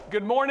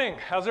Good morning.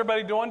 How's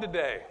everybody doing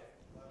today?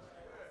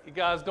 You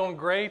guys doing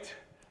great?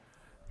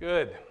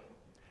 Good.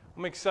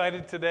 I'm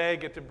excited today.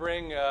 I'm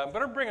going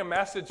to bring a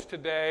message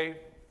today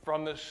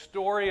from the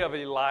story of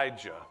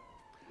Elijah.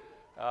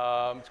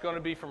 It's going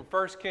to be from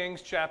 1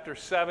 Kings chapter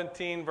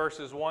 17,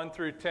 verses 1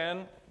 through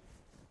 10.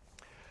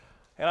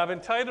 And I've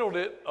entitled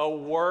it, A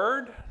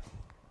Word,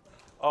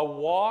 a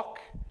Walk,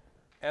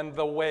 and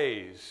the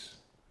Ways.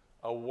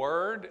 A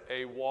Word,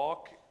 a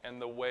Walk,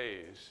 and the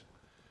Ways.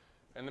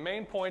 And the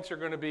main points are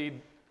going to be,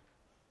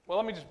 well,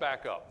 let me just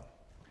back up.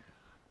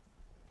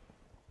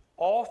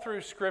 All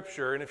through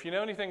Scripture, and if you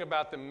know anything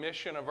about the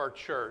mission of our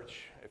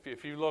church,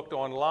 if you looked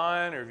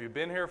online or if you've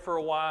been here for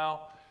a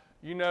while,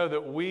 you know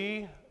that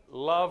we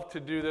love to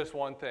do this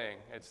one thing.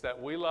 It's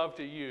that we love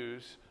to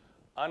use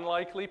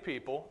unlikely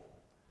people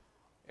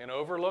in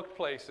overlooked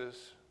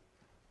places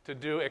to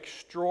do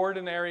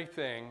extraordinary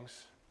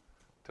things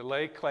to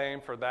lay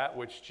claim for that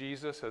which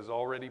Jesus has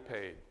already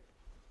paid.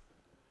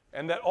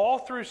 And that all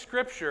through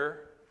Scripture,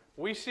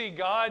 we see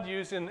God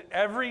using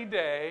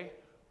everyday,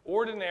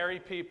 ordinary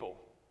people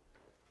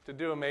to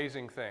do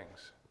amazing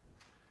things.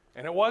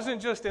 And it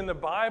wasn't just in the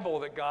Bible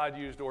that God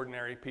used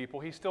ordinary people.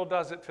 He still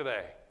does it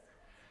today.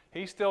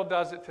 He still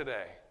does it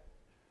today.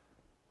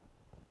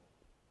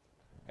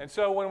 And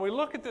so when we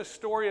look at this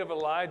story of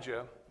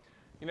Elijah,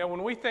 you know,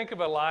 when we think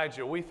of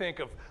Elijah, we think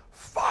of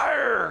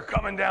fire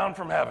coming down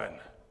from heaven.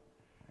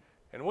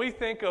 And we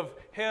think of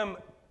him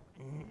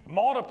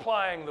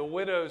multiplying the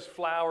widow's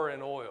flour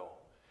and oil.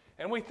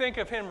 And we think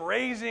of him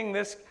raising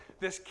this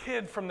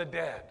kid from the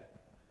dead.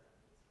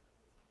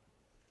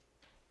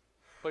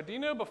 But do you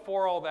know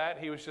before all that,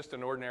 he was just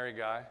an ordinary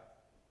guy?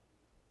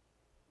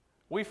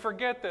 We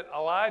forget that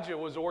Elijah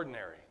was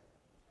ordinary.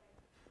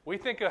 We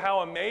think of how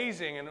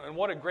amazing and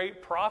what a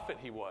great prophet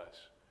he was.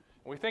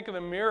 And we think of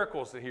the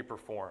miracles that he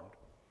performed.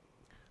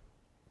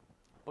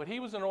 But he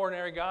was an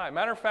ordinary guy.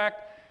 Matter of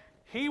fact,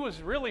 he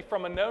was really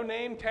from a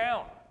no-name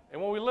town.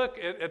 And when we look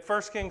at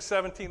 1 Kings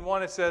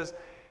 17:1, it says,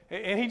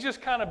 and he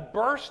just kind of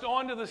burst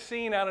onto the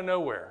scene out of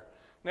nowhere.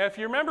 Now, if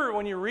you remember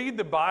when you read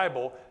the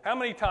Bible, how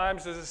many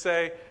times does it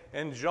say,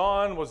 and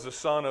John was the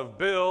son of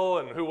Bill,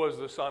 and who was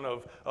the son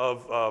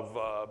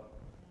of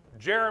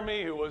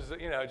Jeremy, who was,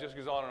 you know, it just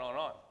goes on and on and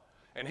on.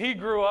 And he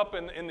grew up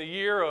in the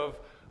year of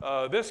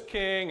this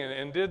king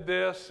and did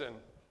this. And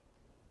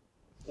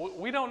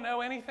we don't know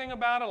anything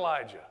about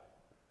Elijah.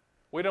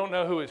 We don't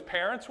know who his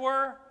parents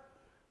were.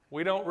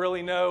 We don't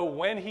really know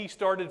when he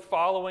started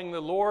following the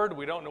Lord.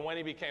 We don't know when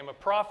he became a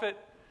prophet.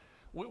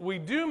 We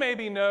do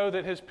maybe know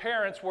that his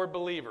parents were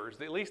believers.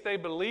 At least they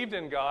believed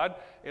in God.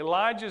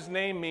 Elijah's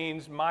name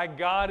means, my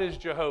God is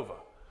Jehovah.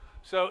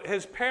 So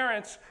his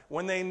parents,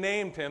 when they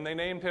named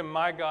him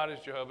my God is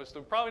Jehovah.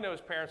 So we probably know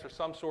his parents are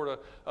some sort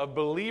of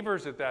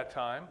believers at that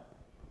time.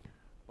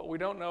 But we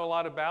don't know a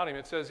lot about him.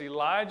 It says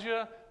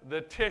Elijah the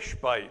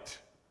Tishbite.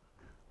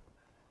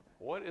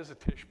 What is a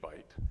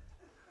Tishbite?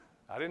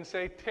 I didn't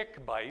say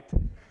tick bite.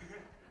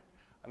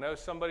 I know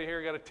somebody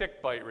here got a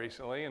tick bite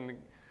recently, and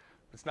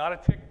it's not a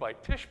tick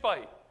bite.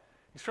 Tishbite.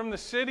 He's from the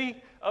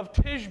city of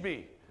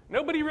Tishbe.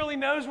 Nobody really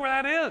knows where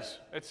that is.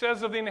 It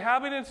says of the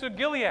inhabitants of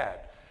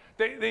Gilead.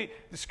 The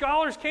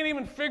scholars can't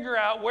even figure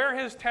out where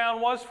his town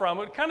was from.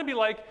 It would kind of be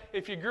like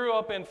if you grew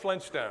up in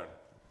Flintstone.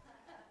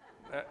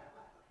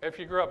 If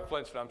you grew up in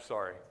Flintstone, I'm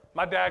sorry.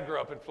 My dad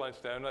grew up in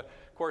Flintstone.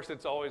 Of course,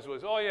 it's always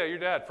was, oh yeah, your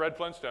dad, Fred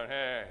Flintstone.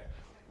 Hey.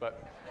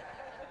 But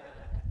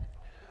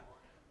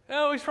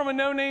no, he's from a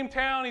no-name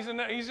town.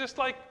 He's just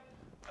like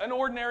an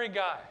ordinary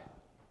guy.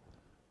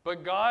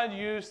 But God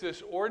used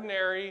this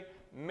ordinary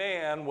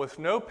man with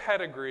no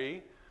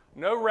pedigree,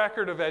 no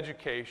record of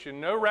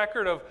education, no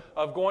record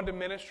of going to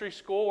ministry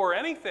school or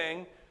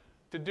anything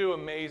to do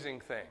amazing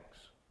things.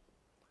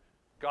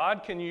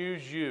 God can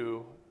use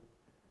you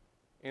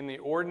in the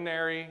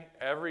ordinary,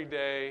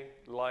 everyday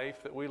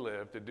life that we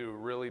live to do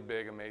really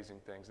big, amazing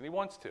things. And he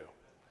wants to.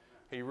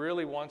 He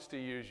really wants to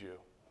use you.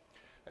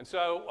 And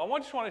so I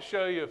just want to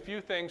show you a few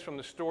things from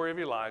the story of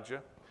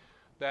Elijah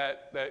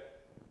that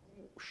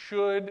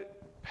should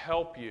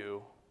help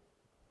you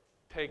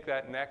take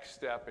that next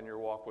step in your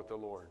walk with the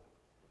Lord.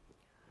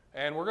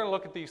 And we're going to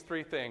look at these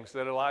three things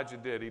that Elijah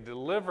did. He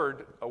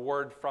delivered a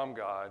word from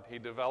God. He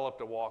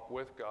developed a walk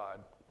with God.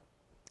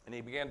 And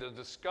he began to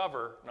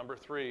discover, number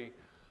three,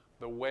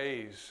 the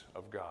ways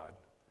of God.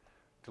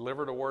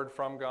 Delivered a word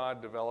from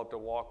God, developed a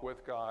walk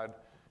with God,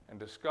 and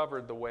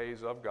discovered the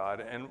ways of God.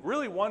 And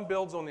really one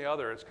builds on the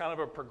other. It's kind of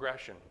a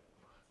progression.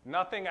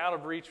 Nothing out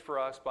of reach for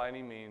us by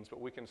any means,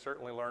 but we can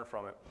certainly learn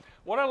from it.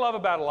 What I love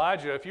about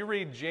Elijah, if you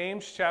read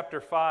James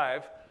chapter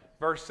 5,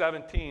 verse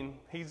 17,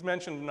 he's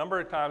mentioned a number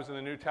of times in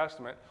the New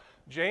Testament.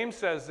 James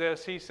says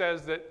this, he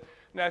says that,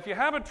 now if you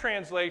have a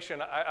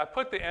translation, I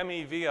put the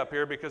MEV up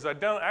here because I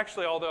don't,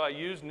 actually, although I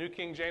use New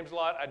King James a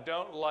lot, I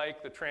don't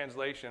like the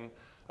translation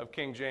of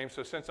King James.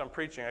 So since I'm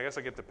preaching, I guess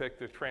I get to pick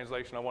the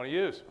translation I want to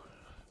use.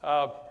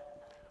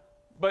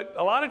 But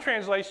a lot of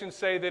translations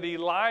say that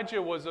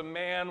Elijah was a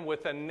man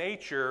with a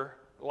nature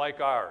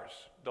like ours.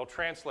 They'll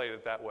translate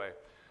it that way.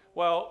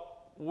 Well,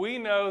 we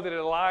know that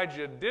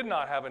Elijah did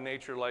not have a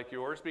nature like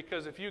yours,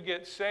 because if you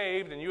get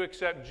saved and you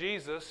accept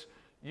Jesus,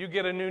 you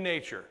get a new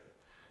nature.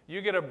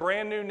 You get a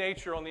brand new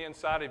nature on the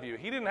inside of you.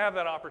 He didn't have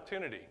that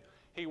opportunity.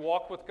 He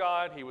walked with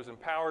God. He was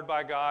empowered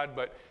by God,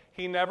 but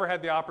he never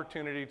had the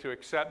opportunity to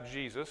accept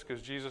Jesus,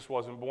 because Jesus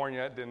wasn't born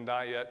yet, didn't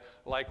die yet,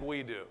 like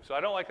we do. So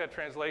I don't like that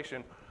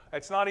translation.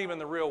 It's not even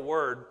the real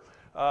word.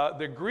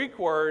 The Greek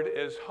word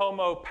is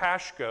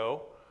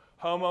homopashko.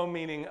 Homo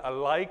meaning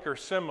alike or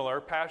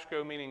similar,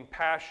 pashko meaning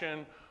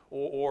passion,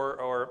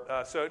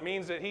 so it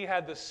means that he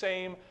had the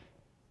same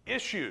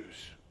issues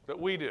that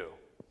we do.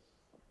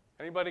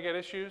 Anybody get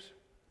issues?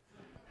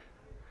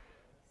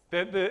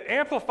 The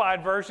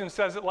Amplified Version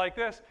says it like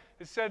this.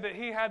 It said that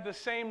he had the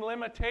same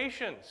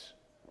limitations.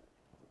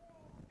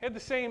 He had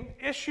the same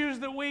issues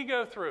that we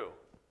go through.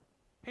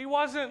 He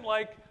wasn't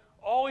like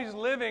always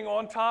living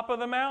on top of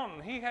the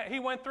mountain. He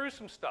went through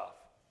some stuff.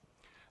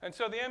 And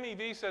so the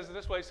MEV says it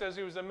this way. It says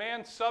he was a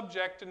man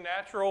subject to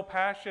natural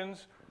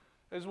passions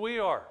as we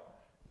are.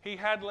 He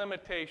had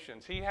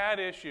limitations. He had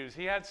issues.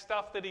 He had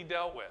stuff that he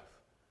dealt with,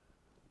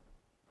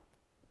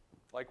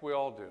 like we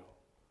all do.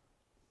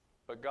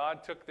 But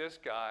God took this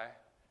guy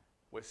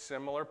with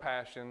similar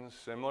passions,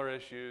 similar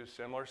issues,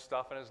 similar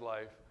stuff in his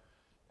life,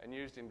 and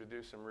used him to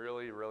do some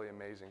really, really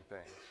amazing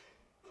things.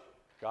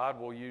 God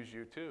will use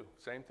you too.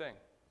 Same thing.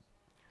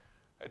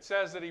 It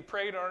says that he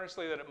prayed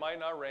earnestly that it might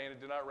not rain.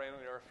 It did not rain on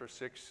the earth for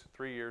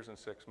 3 years and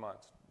 6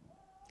 months.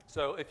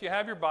 So if you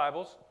have your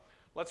Bibles,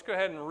 let's go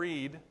ahead and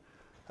read.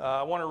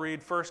 I want to read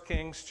 1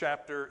 Kings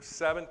chapter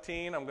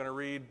 17. I'm going to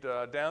read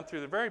down through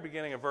the very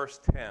beginning of verse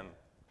 10.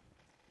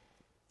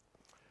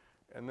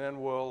 And then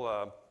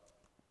we'll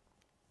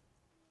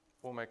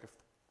make a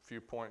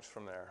few points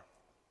from there.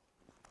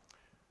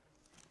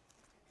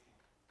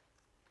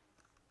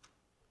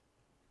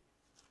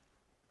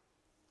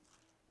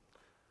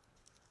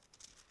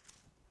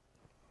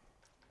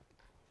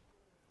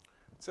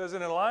 It says,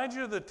 "And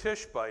Elijah the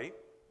Tishbite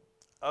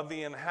of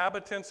the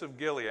inhabitants of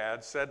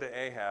Gilead said to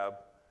Ahab,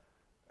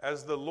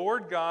 As the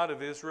Lord God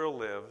of Israel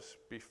lives,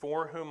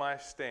 before whom I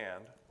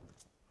stand,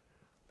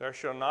 there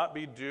shall not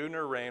be dew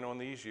nor rain on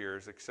these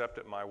years, except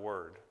at my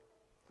word.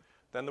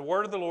 Then the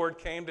word of the Lord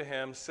came to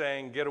him,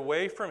 saying, Get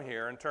away from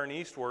here and turn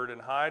eastward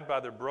and hide by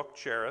the brook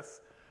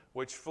Cherith,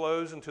 which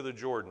flows into the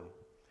Jordan.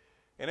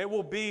 And it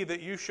will be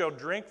that you shall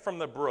drink from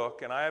the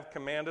brook, and I have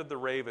commanded the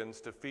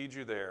ravens to feed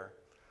you there.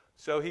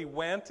 So he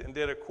went and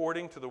did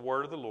according to the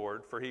word of the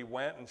Lord, for he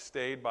went and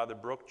stayed by the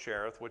brook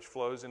Cherith, which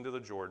flows into the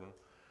Jordan.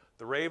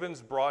 The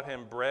ravens brought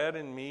him bread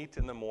and meat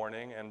in the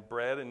morning, and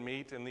bread and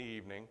meat in the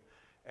evening,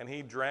 and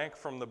he drank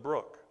from the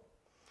brook.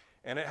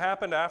 And it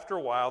happened after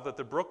a while that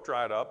the brook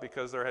dried up,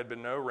 because there had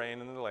been no rain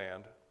in the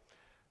land.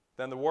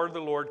 Then the word of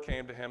the Lord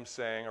came to him,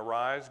 saying,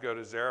 Arise, go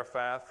to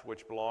Zarephath,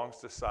 which belongs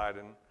to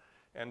Sidon,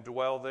 and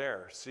dwell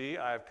there. See,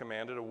 I have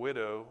commanded a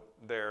widow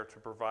there to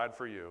provide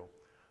for you.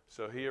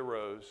 So he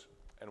arose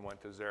and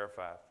went to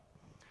Zarephath."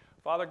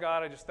 Father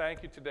God, I just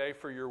thank you today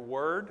for your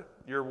word.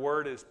 Your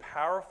word is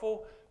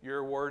powerful.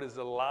 Your word is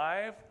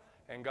alive.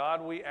 And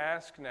God, we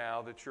ask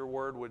now that your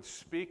word would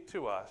speak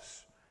to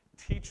us.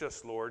 Teach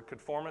us, Lord.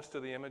 Conform us to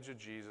the image of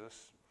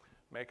Jesus.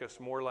 Make us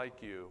more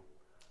like you.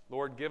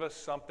 Lord, give us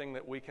something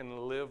that we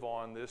can live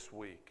on this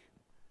week.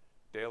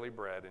 Daily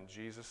bread. In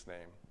Jesus'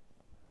 name,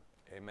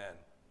 amen.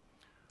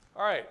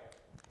 All right.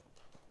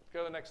 Go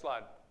to the next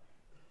slide.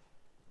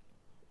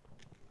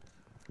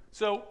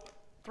 So,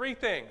 3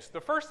 things.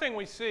 The first thing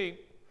we see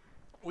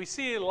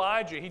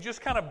Elijah. He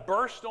just kind of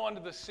burst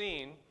onto the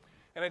scene,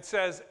 and it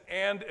says,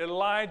 "And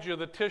Elijah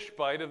the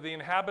Tishbite of the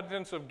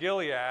inhabitants of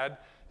Gilead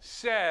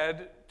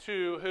said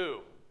to"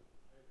 who?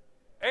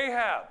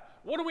 Ahab.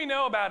 What do we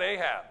know about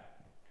Ahab?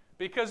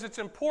 Because it's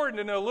important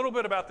to know a little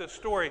bit about this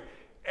story.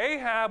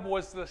 Ahab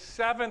was the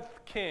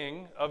 7th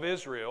king of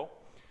Israel,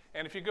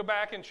 and if you go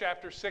back in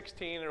chapter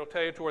 16, it'll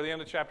tell you toward the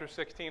end of chapter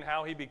 16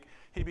 how he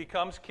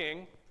becomes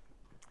king.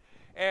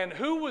 And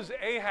who was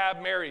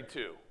Ahab married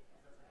to?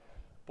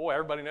 Boy,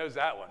 everybody knows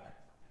that one.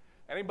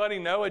 Anybody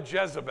know a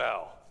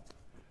Jezebel?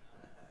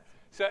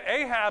 So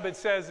Ahab, it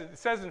says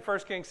in 1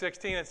 Kings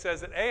 16, it says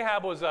that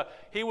Ahab was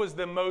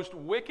the most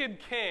wicked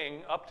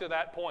king up to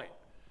that point.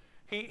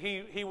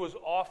 He was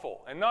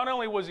awful. And not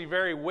only was he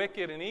very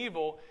wicked and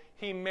evil,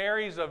 he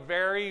marries a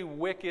very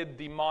wicked,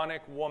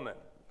 demonic woman.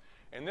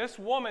 And this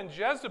woman,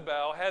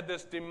 Jezebel, had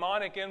this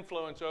demonic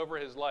influence over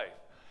his life.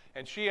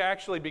 And she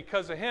actually,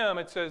 because of him,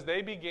 it says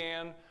they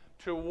began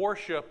to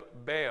worship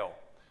Baal.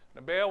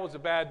 Now, Baal was a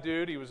bad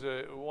dude. He was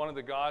one of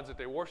the gods that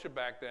they worshiped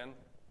back then.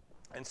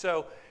 And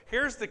so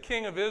here's the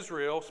king of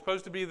Israel,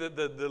 supposed to be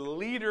the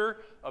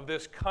leader of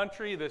this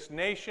country, this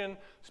nation,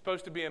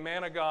 supposed to be a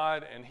man of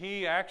God, and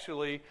he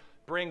actually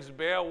brings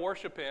Baal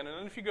worship in. And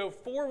then if you go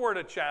forward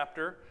a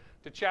chapter,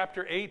 to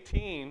chapter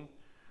 18,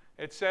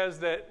 it says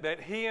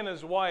that he and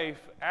his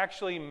wife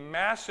actually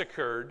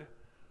massacred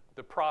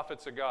the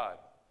prophets of God.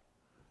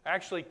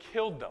 Actually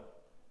killed them.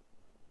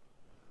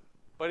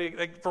 But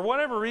for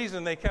whatever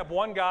reason, they kept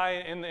one guy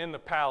in the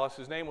palace.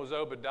 His name was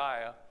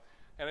Obadiah.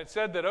 And it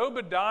said that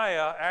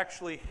Obadiah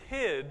actually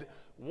hid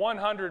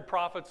 100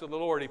 prophets of the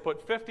Lord. He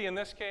put 50 in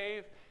this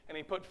cave, and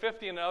he put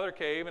 50 in another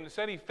cave, and it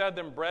said he fed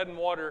them bread and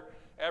water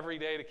every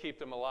day to keep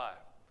them alive.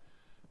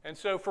 And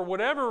so for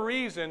whatever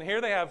reason, here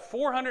they have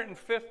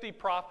 450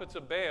 prophets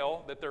of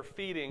Baal that they're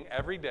feeding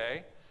every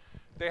day.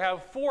 They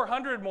have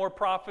 400 more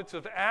prophets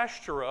of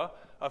Ashtoreth,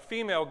 a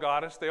female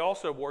goddess they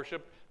also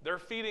worship. They're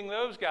feeding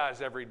those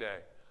guys every day.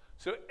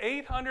 So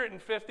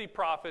 850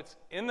 prophets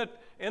in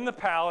the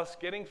palace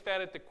getting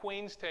fed at the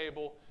queen's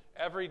table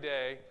every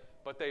day,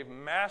 but they've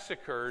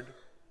massacred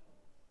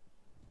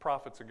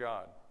prophets of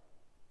God.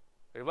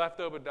 They left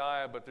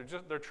Obadiah, but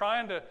they're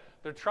trying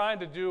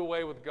to do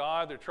away with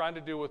God. They're trying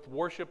to do with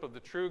worship of the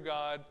true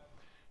God,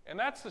 and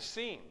that's the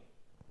scene.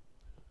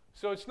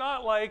 So it's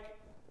not like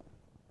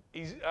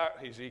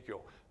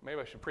Ezekiel.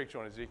 Maybe I should preach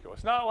on Ezekiel.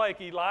 It's not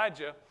like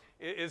Elijah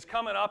is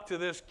coming up to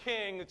this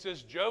king that's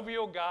this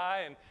jovial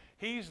guy, and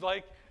he's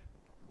like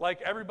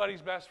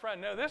everybody's best friend.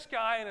 No, this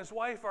guy and his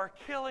wife are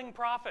killing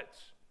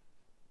prophets,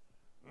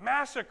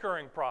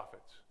 massacring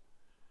prophets.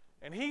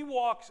 And he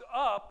walks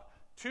up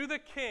to the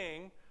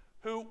king,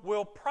 who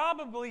will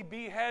probably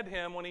behead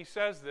him when he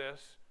says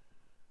this,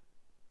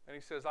 and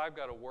he says, I've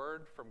got a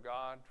word from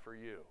God for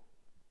you.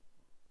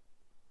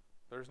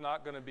 There's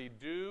not going to be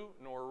dew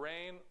nor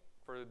rain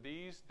for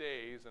these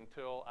days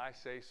until I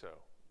say so.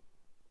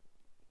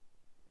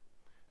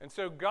 And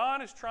so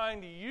God is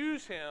trying to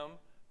use him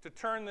to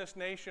turn this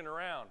nation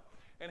around.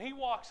 And he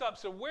walks up.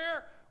 So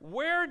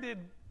where did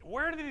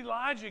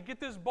Elijah get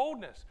this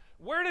boldness?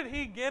 Where did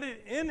he get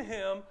it in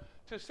him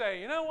to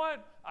say, you know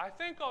what? I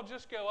think I'll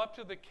just go up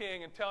to the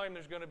king and tell him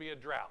there's going to be a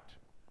drought.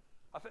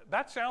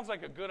 That sounds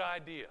like a good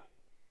idea.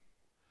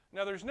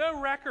 Now, there's no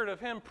record of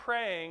him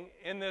praying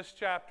in this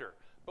chapter.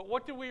 But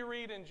what do we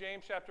read in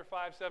James chapter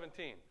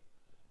 5:17?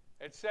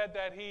 It said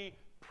that he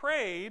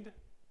prayed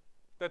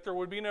that there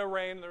would be no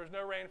rain, and there was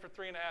no rain for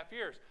 3.5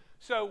 years.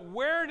 So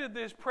where did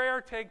this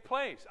prayer take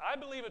place? I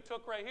believe it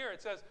took right here.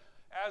 It says,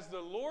 as the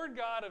Lord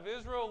God of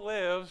Israel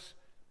lives,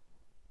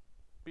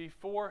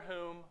 before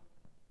whom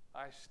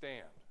I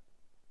stand.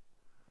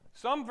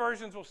 Some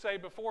versions will say,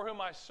 before whom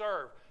I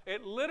serve.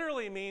 It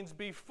literally means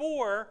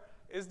before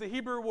is the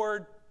Hebrew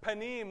word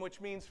panim,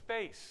 which means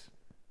face.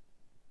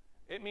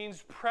 It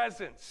means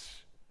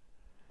presence.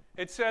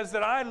 It says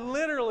that I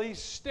literally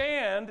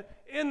stand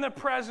in the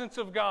presence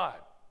of God.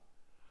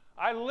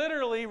 I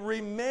literally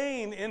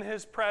remain in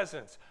his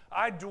presence.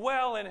 I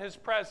dwell in his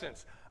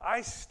presence.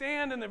 I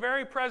stand in the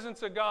very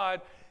presence of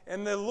God,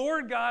 and the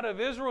Lord God of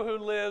Israel who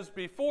lives,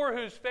 before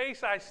whose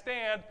face I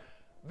stand,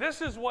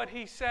 this is what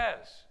he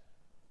says.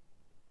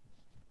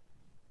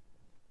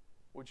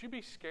 Would you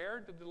be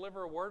scared to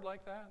deliver a word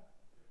like that?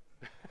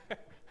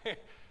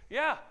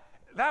 Yeah,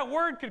 that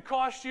word could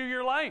cost you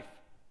your life.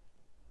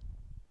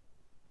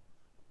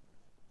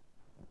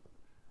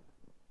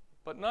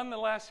 But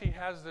nonetheless, he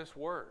has this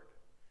word.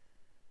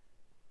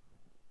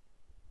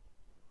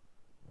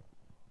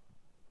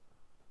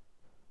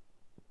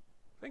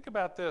 Think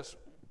about this.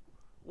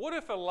 What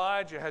if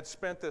Elijah had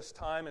spent this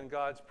time in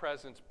God's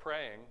presence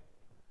praying,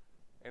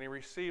 and he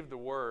received the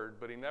word,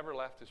 but he never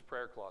left his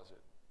prayer closet?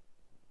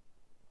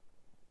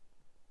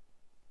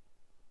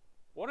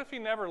 What if he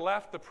never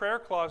left the prayer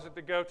closet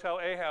to go tell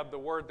Ahab the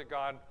word that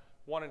God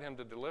wanted him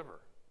to deliver?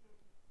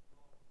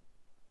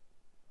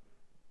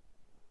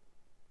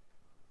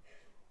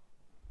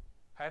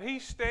 Had he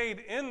stayed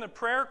in the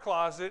prayer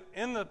closet,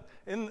 in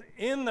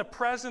the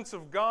presence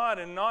of God,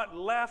 and not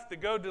left to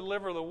go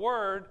deliver the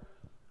word,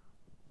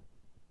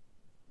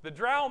 the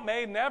drought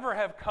may never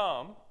have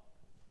come.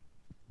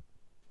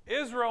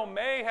 Israel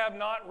may have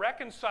not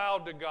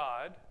reconciled to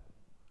God,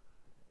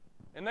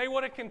 and they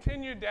would have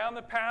continued down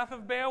the path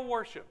of Baal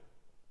worship.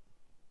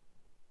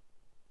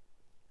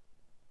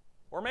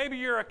 Or maybe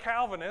you're a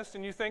Calvinist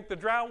and you think the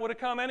drought would have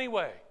come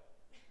anyway.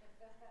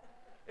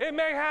 It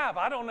may have,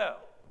 I don't know.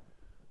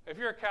 If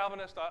you're a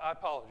Calvinist, I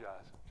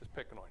apologize. Just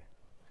picking on you.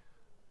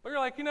 But you're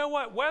like, you know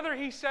what? Whether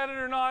he said it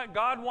or not,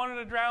 God wanted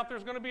a drought,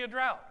 there's going to be a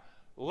drought.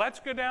 Let's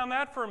go down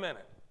that for a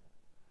minute.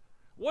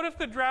 What if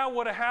the drought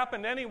would have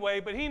happened anyway,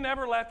 but he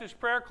never left his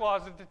prayer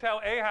closet to tell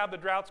Ahab the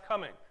drought's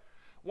coming?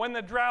 When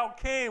the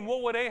drought came,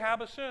 what would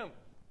Ahab assume?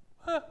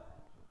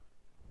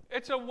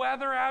 It's a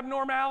weather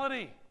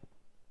abnormality.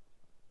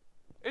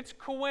 It's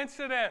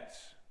coincidence.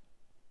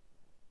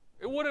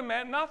 It would have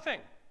meant nothing.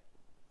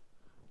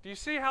 Do you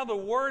see how the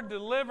word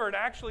delivered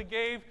actually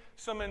gave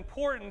some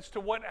importance to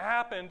what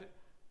happened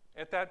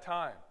at that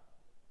time?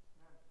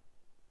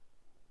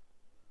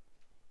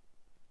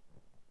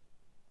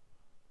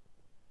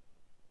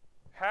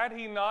 Had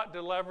he not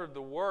delivered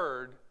the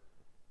word,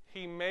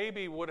 he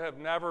maybe would have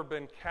never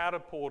been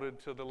catapulted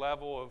to the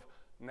level of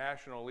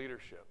national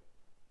leadership.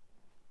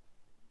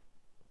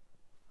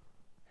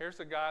 Here's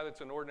a guy that's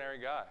an ordinary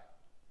guy,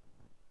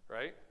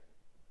 right?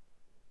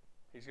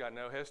 He's got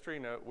no history,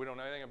 we don't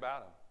know anything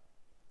about him.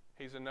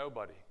 He's a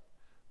nobody.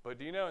 But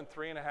do you know in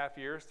 3.5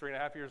 years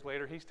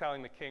later, he's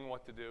telling the king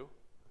what to do?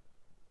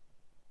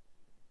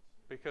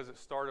 Because it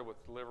started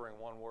with delivering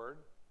one word.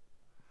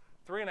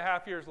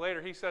 3.5 years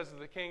later, he says to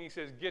the king, he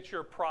says, get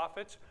your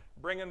prophets,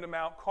 bring him to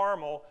Mount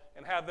Carmel,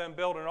 and have them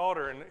build an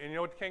altar. And you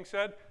know what the king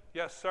said?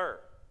 Yes, sir.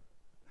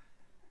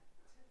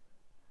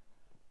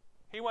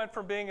 He went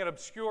from being an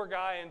obscure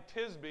guy in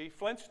Tisbe,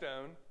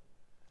 Flintstone,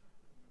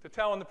 to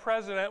telling the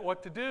president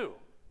what to do.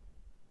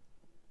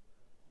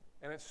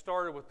 And it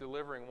started with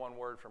delivering one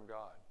word from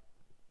God.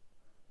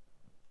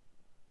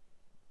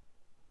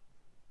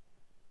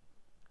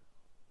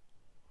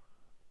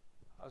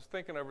 I was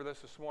thinking over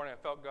this morning.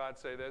 I felt God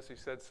say this. He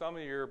said, some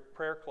of your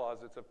prayer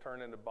closets have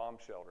turned into bomb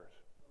shelters.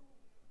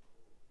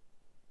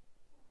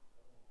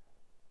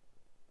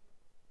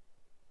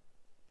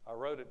 I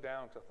wrote it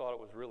down because I thought it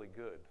was really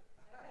good.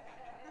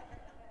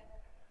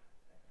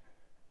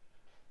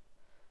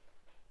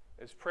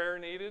 Is prayer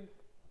needed?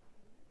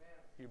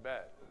 You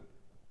bet.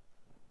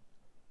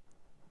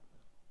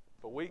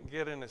 But we can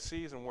get in a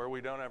season where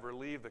we don't ever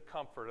leave the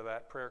comfort of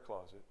that prayer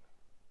closet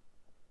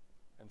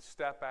and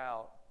step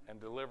out and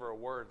deliver a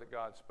word that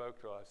God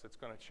spoke to us that's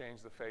going to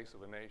change the face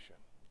of a nation,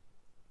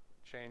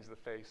 change the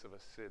face of a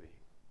city.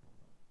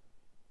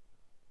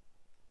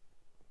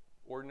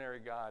 Ordinary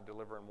God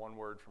delivering one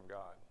word from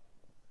God.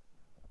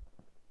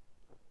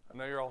 I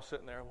know you're all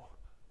sitting there,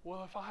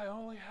 well, if I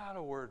only had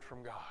a word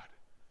from God.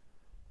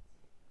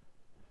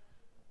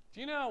 Do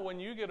you know when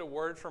you get a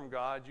word from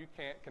God, you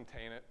can't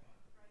contain it?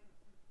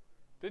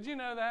 Did you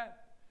know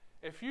that?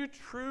 If you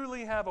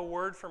truly have a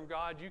word from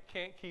God, you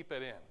can't keep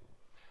it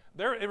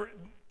in.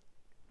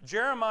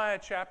 Jeremiah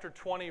chapter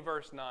 20,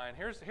 verse 9.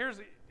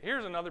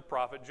 Here's another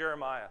prophet,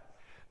 Jeremiah.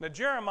 Now,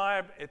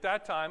 Jeremiah, at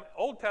that time,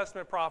 Old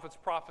Testament prophets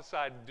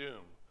prophesied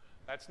doom.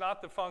 That's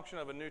not the function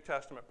of a New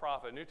Testament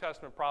prophet. New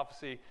Testament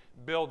prophecy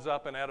builds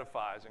up and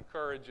edifies,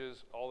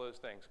 encourages, all those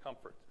things,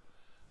 comforts.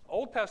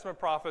 Old Testament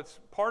prophets,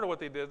 part of what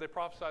they did, they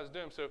prophesied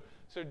doom.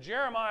 So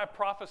Jeremiah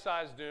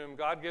prophesies doom.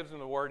 God gives him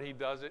the word. He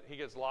does it. He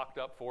gets locked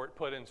up for it,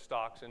 put in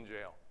stocks in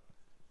jail.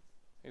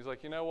 He's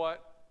like, you know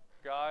what?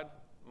 God,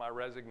 my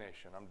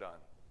resignation. I'm done.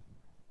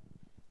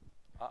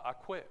 I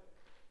quit.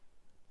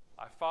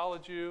 I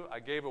followed you. I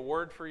gave a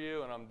word for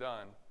you, and I'm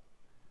done.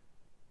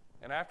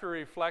 And after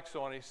he reflects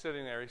on it, he's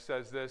sitting there. He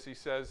says this. He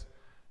says,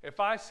 if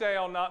I say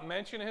I'll not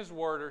mention his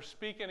word or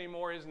speak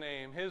anymore his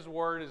name, his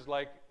word is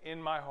like in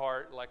my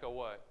heart, like a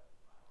what?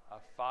 A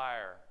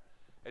fire.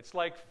 It's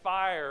like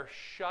fire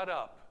shut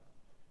up.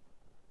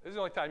 This is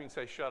the only time you can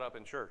say shut up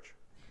in church.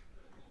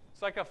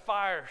 It's like a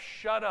fire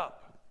shut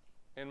up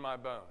in my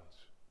bones.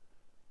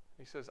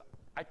 He says,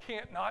 I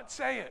can't not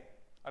say it.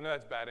 I know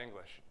that's bad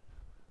English.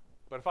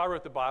 But if I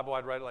wrote the Bible,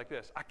 I'd write it like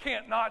this. I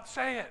can't not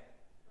say it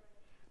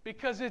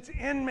because it's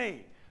in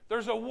me.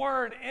 There's a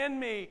word in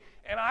me,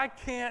 and I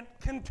can't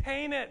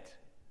contain it.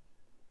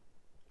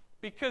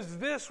 Because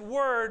this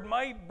word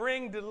might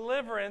bring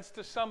deliverance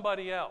to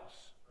somebody else.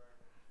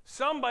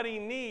 Somebody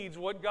needs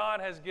what God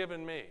has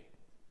given me.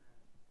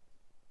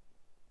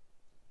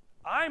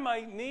 I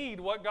might need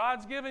what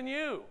God's given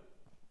you.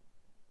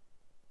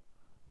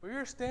 Well,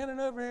 you're standing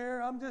over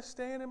here. I'm just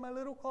staying in my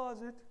little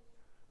closet,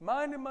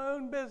 minding my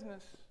own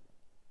business.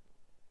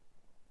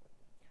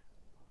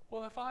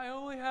 Well, if I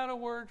only had a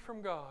word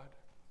from God.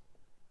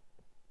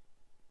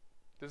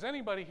 Does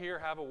anybody here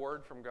have a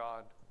word from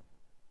God?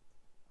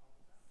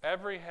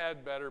 Every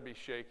head better be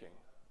shaking.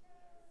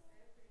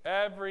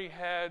 Every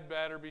head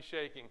better be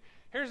shaking.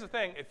 Here's the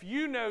thing. If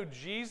you know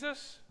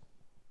Jesus,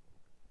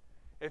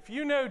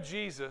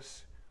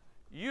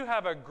 you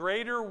have a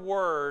greater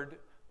word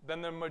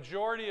than the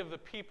majority of the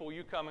people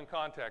you come in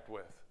contact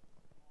with.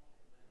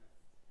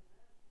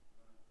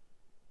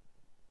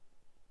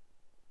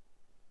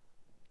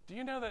 Do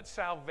you know that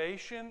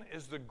salvation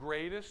is the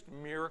greatest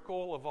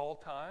miracle of all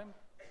time?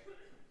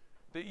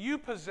 That you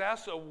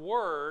possess a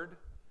word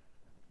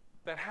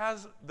that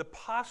has the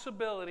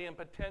possibility and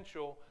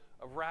potential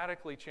of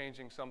radically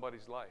changing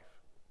somebody's life.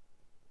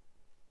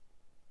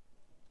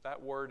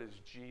 That word is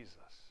Jesus.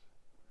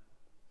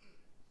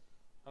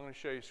 I'm going to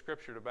show you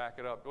scripture to back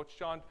it up. What's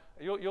John?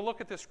 You'll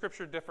look at this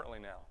scripture differently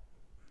now.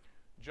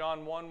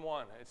 John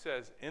 1:1. It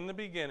says, in the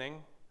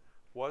beginning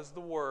was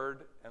the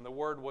Word, and the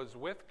Word was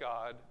with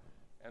God,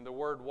 and the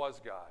Word was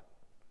God.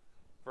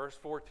 Verse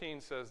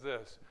 14 says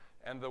this,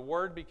 and the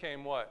Word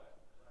became what?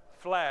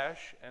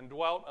 Flesh, and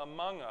dwelt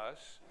among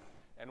us,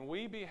 and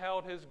we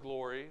beheld his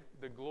glory,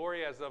 the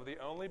glory as of the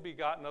only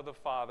begotten of the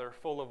Father,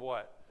 full of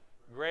what?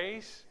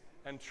 Grace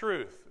and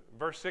truth.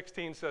 Verse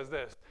 16 says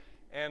this,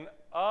 and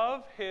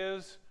of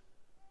his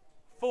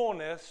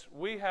fullness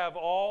we have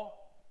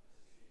all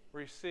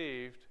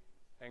received,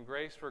 and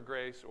grace for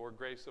grace, or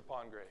grace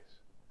upon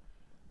grace.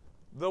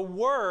 The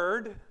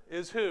Word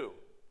is who?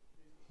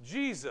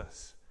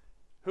 Jesus,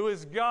 who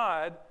is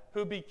God,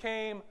 who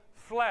became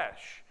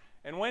flesh.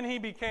 And when he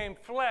became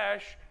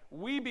flesh,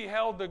 we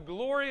beheld the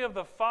glory of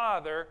the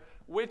Father,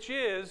 which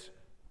is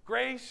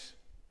grace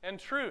and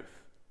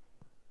truth.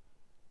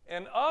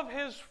 And of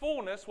his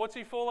fullness, what's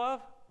he full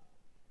of?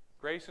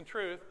 Grace and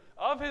truth.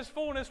 Of his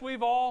fullness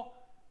we've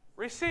all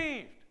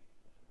received.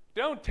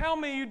 Don't tell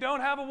me you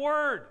don't have a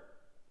word.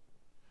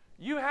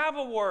 You have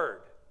a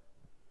word.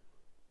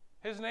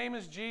 His name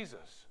is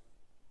Jesus.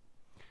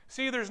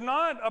 See, there's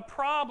not a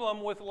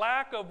problem with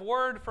lack of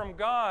word from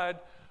God.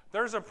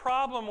 There's a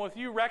problem with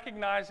you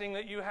recognizing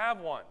that you have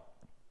one.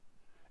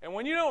 And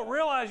when you don't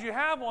realize you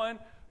have one,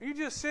 you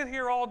just sit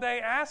here all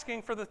day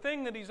asking for the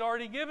thing that He's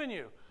already given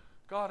you.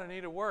 God, I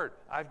need a word.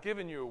 I've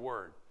given you a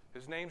word.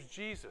 His name's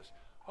Jesus.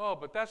 Oh,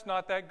 but that's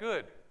not that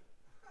good.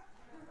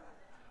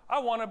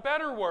 I want a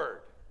better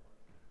word.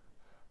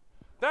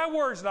 That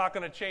word's not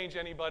going to change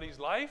anybody's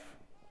life.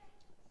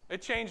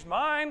 It changed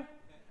mine.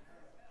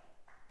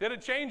 Did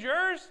it change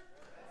yours?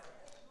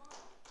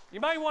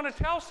 You might want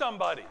to tell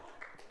somebody.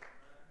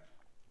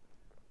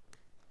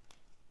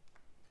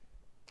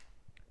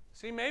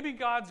 See, maybe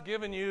God's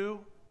given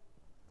you,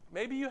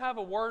 maybe you have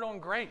a word on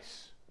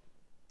grace.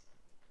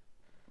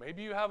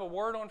 Maybe you have a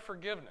word on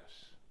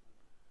forgiveness.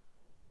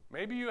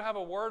 Maybe you have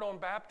a word on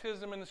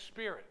baptism in the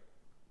Spirit.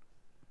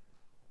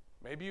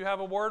 Maybe you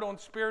have a word on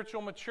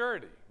spiritual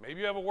maturity.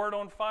 Maybe you have a word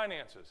on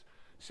finances.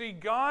 See,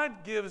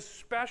 God gives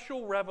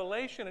special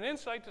revelation and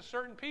insight to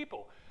certain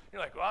people.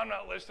 You're like, well, I'm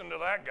not listening to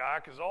that guy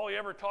because all he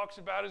ever talks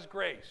about is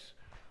grace.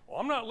 Well,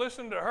 I'm not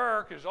listening to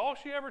her because all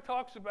she ever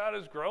talks about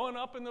is growing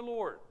up in the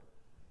Lord.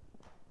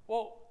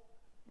 Well,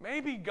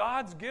 maybe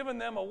God's given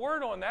them a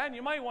word on that, and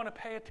you might want to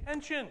pay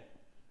attention.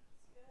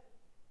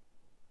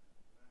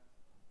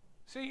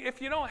 See,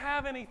 if you don't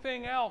have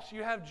anything else,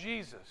 you have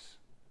Jesus.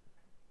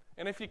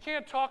 And if you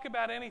can't talk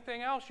about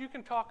anything else, you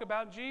can talk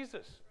about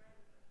Jesus.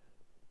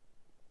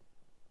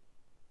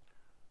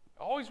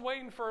 Always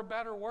waiting for a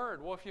better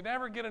word. Well, if you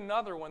never get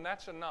another one,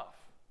 that's enough.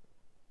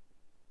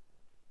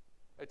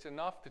 It's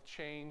enough to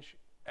change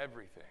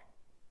everything.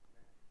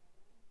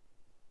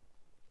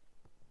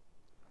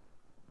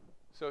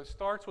 So it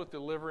starts with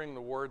delivering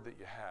the word that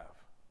you have.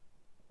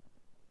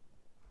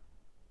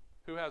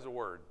 Who has a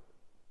word?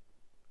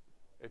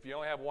 If you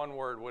only have one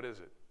word, what is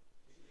it?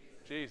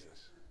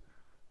 Jesus.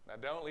 Now,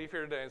 don't leave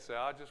here today and say,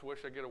 I just wish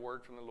I get a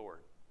word from the Lord.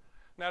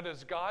 Now,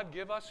 does God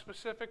give us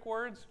specific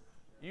words?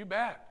 You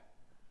bet.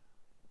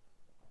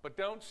 But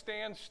don't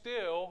stand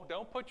still.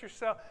 Don't put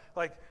yourself,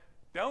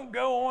 don't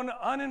go on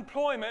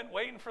unemployment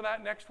waiting for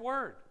that next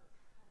word.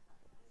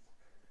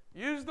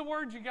 Use the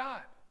words you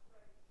got.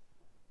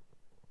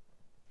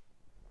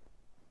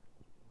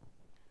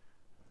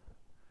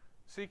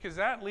 See, because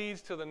that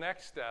leads to the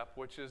next step,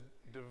 which is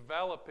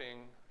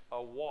developing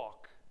a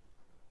walk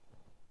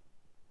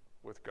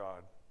with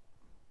God.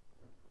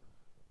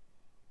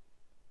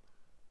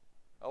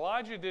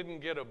 Elijah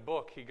didn't get a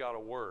book, he got a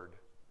word.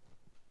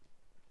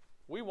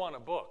 We want a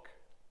book.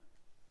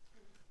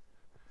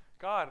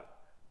 God,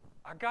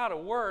 I got a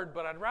word,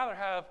 but I'd rather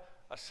have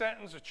a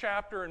sentence, a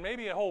chapter, and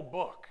maybe a whole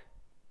book.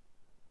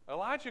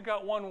 Elijah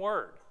got one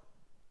word.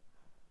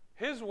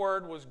 His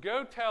word was,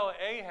 go tell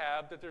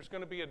Ahab that there's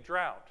going to be a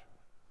drought.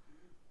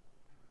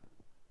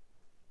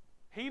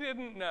 He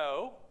didn't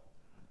know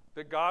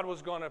that God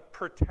was going to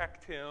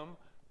protect him,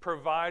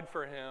 provide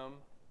for him.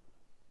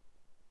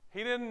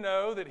 He didn't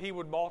know that he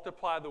would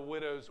multiply the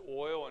widow's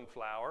oil and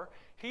flour.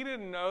 He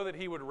didn't know that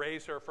he would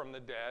raise her from the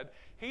dead.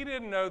 He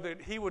didn't know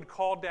that he would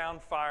call down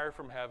fire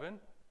from heaven.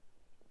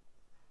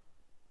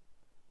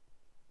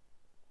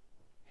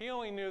 He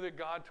only knew that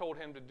God told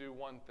him to do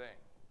one thing.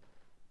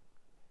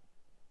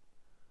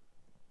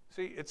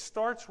 See, it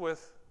starts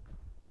with,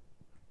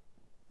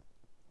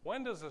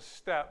 when does a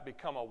step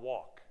become a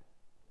walk?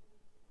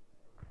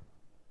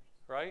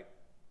 Right?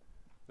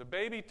 The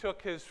baby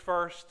took his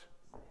first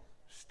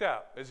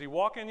step. Is he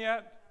walking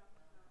yet?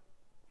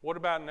 What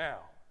about now?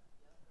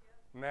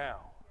 Now.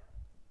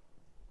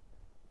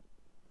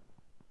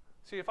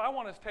 See, if I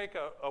want to take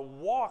a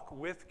walk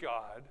with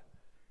God,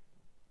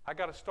 I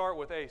got to start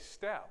with a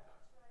step.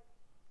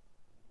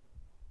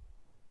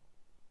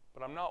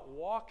 But I'm not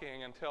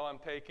walking until I'm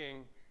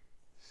taking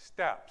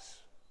steps.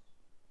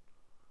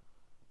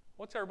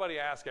 What's everybody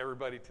ask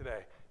everybody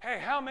today? Hey,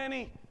 how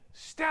many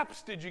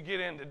steps did you get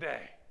in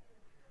today?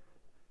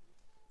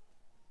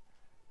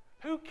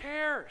 Who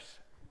cares?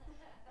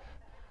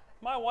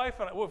 My wife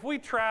and I, if we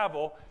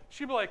travel,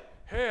 she'd be like,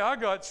 hey, I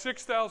got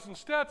 6,000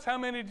 steps. How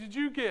many did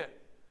you get?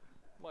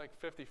 I'm like,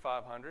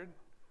 5,500.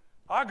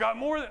 I got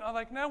more than, I'm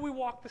like, no, we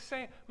walk the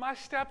same. My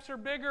steps are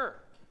bigger.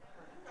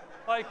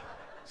 Like,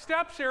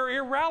 steps are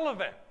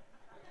irrelevant.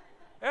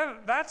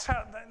 That's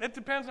how, it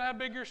depends on how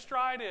big your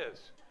stride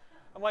is.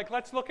 I'm like,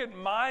 let's look at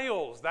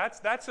miles.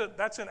 That's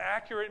an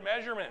accurate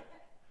measurement.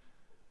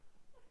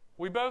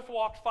 We both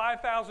walked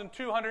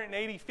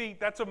 5,280 feet.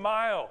 That's a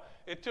mile.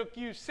 It took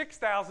you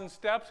 6,000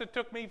 steps. It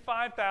took me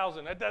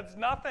 5,000. That's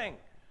nothing.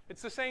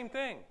 It's the same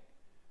thing.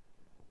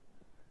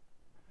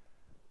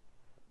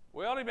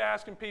 We ought to be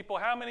asking people,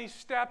 how many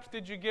steps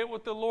did you get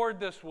with the Lord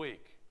this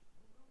week?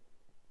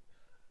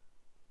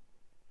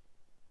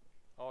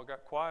 Oh, I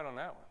got quiet on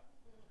that one.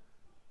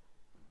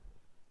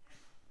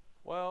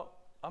 Well,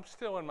 I'm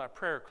still in my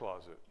prayer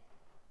closet.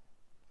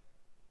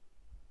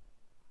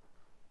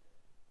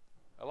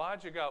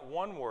 Elijah got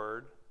one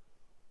word,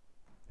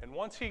 and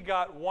once he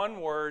got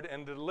one word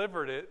and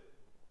delivered it,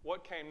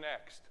 what came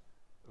next?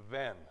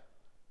 Then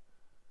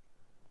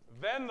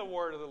the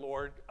word of the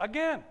Lord.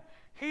 Again,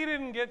 he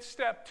didn't get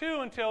step 2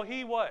 until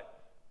he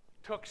what?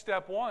 took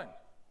step one.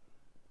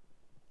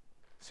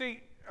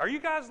 See, are you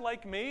guys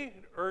like me?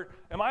 Or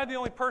am I the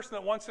only person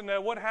that wants to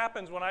know what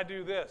happens when I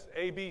do this,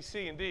 A, B,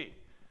 C, and D?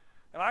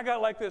 And I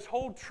got like this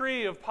whole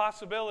tree of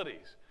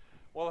possibilities.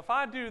 Well, if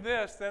I do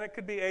this, then it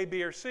could be A,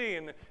 B, or C.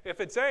 And if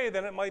it's A,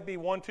 then it might be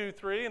 1, 2,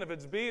 3. And if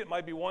it's B, it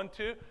might be 1,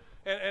 2.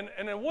 And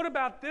then what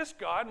about this,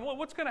 God? And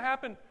what's going to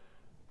happen?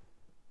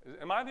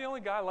 Am I the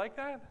only guy like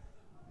that?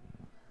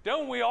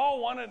 Don't we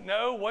all want to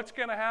know what's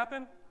going to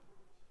happen?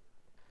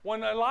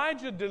 When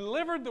Elijah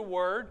delivered the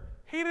word,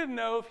 he didn't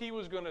know if he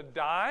was going to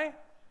die.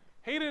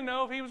 He didn't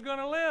know if he was going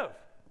to live.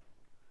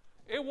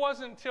 It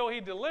wasn't until he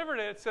delivered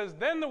it, it says,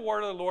 then the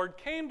word of the Lord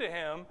came to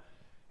him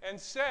and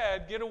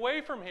said, get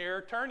away from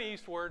here, turn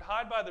eastward,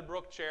 hide by the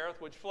brook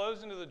Cherith, which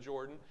flows into the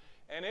Jordan,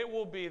 and it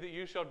will be that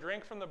you shall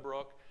drink from the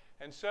brook.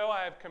 And so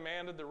I have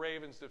commanded the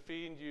ravens to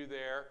feed you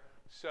there.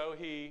 So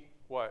he,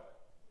 what?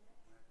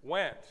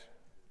 Went.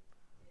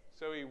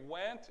 So he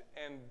went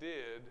and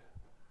did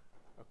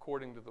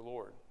according to the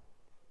Lord.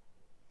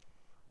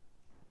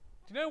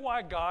 Do you know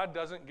why God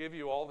doesn't give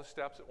you all the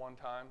steps at one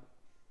time?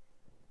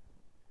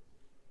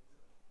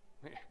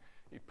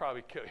 You'd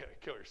probably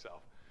kill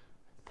yourself.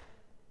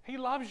 He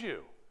loves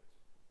you.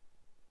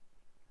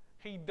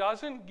 He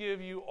doesn't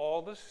give you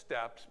all the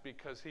steps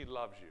because he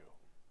loves you.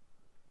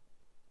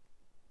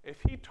 If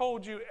he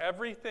told you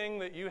everything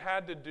that you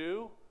had to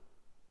do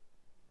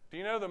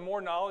you know the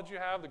more knowledge you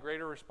have, the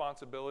greater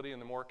responsibility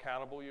and the more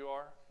accountable you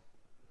are?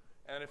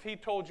 And if he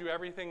told you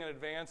everything in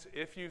advance,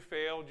 if you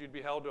failed, you'd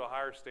be held to a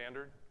higher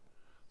standard.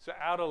 So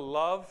out of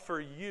love for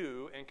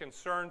you and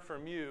concern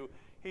from you,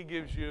 he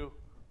gives you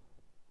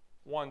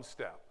one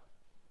step.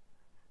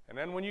 And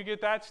then when you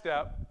get that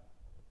step,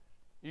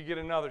 you get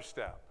another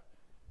step.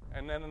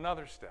 And then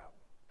another step.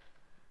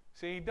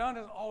 See, he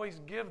doesn't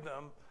always give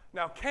them.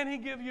 Now, can he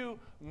give you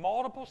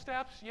multiple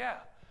steps? Yeah.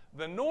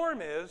 The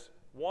norm is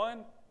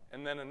one,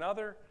 and then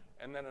another,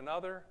 and then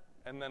another,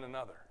 and then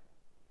another.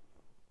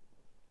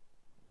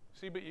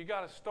 See, but you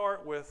got to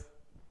start with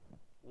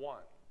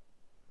one.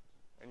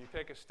 And you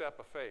take a step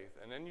of faith.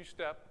 And then you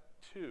step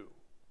two.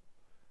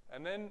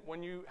 And then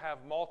when you have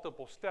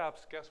multiple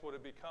steps, guess what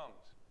it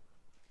becomes?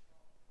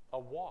 A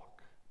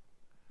walk.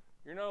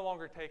 You're no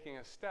longer taking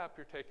a step,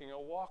 you're taking a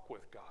walk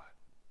with God.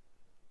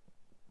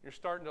 You're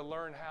starting to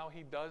learn how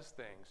he does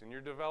things, and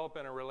you're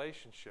developing a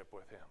relationship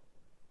with him.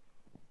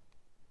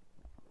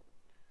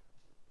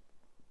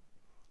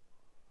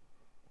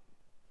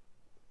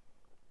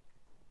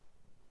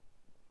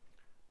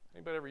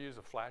 Anybody ever use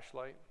a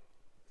flashlight?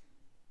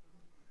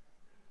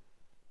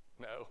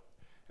 No.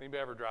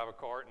 Anybody ever drive a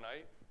car at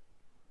night?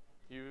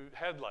 You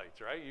headlights,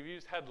 right? You've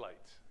used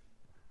headlights.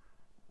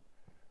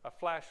 A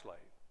flashlight.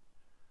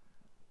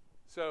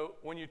 So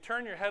when you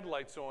turn your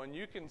headlights on,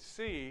 you can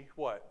see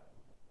what?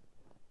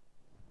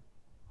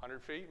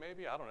 100 feet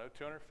maybe? I don't know,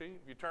 200 feet?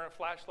 If you turn a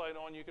flashlight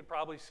on, you could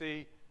probably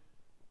see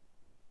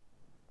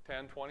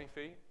 10, 20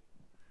 feet.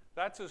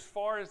 That's as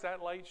far as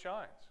that light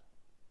shines.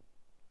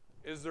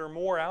 Is there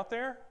more out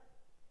there?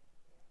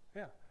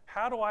 Yeah.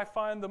 How do I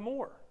find the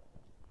more?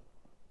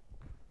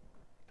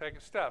 Take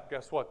a step.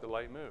 Guess what? The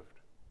light moved.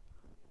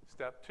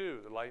 Step 2,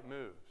 the light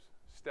moves.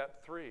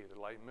 Step 3, the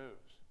light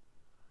moves.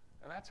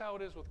 And that's how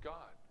it is with God.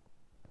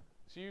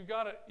 So you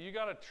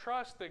gotta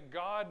trust that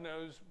God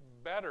knows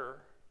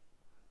better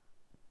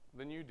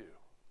than you do.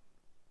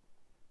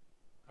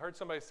 I heard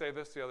somebody say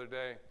this the other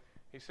day.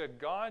 He said,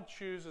 God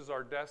chooses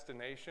our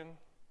destination,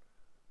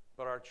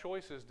 but our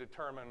choices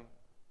determine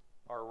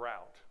our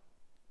route.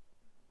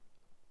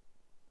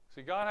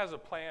 See, God has a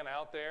plan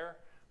out there,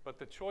 but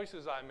the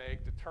choices I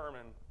make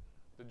determine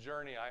the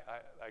journey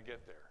I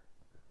get there.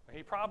 And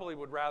he probably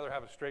would rather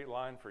have a straight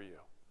line for you.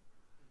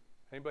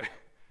 Anybody,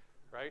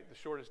 right? The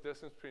shortest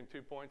distance between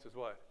 2 points is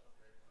what?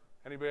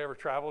 Anybody ever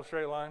travel a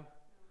straight line?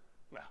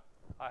 No,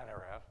 I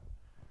never have.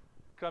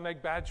 Because I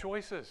make bad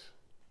choices.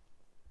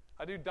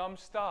 I do dumb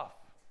stuff.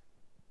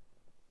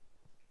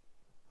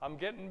 I'm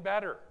getting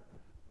better.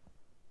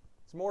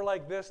 It's more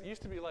like this. It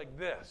used to be like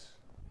this,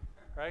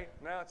 right?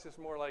 Now it's just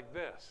more like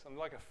this. I'm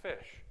like a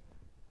fish.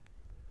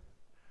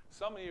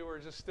 Some of you are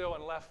just still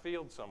in left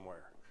field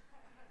somewhere.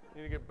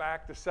 You need to get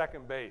back to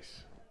second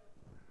base.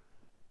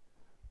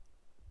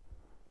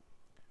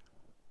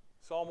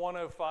 Psalm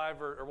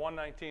 105 or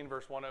 119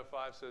 verse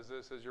 105 says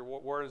this, says, your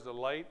word is a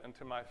light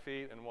unto my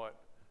feet and what?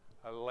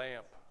 A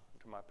lamp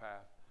to my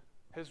path.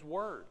 His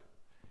word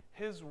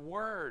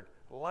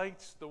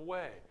lights the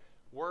way.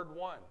 Word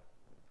 1.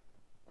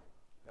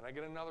 Then I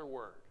get another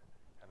word.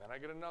 And then I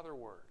get another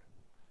word.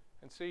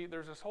 And see,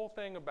 there's this whole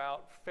thing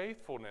about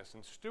faithfulness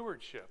and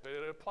stewardship.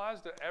 It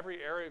applies to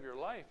every area of your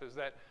life, is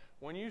that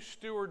when you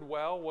steward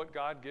well what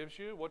God gives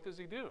you, what does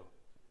he do?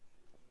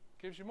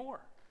 Gives you more.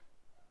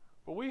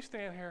 But we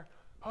stand here,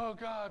 oh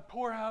God,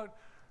 pour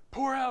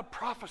out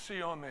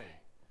prophecy on me.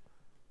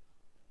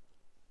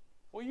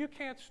 Well, you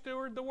can't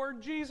steward the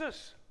word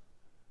Jesus.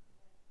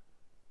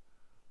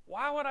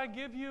 Why would I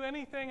give you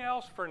anything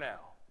else for now?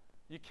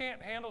 You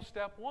can't handle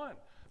step 1.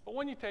 But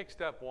when you take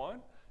step 1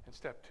 and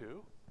step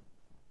 2,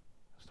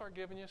 He'll start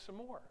giving you some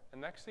more. And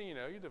next thing you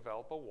know, you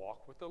develop a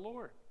walk with the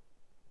Lord.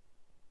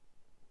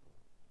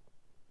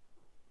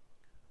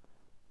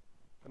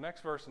 The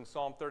next verse in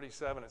Psalm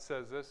 37, it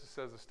says this. It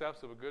says, the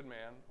steps of a good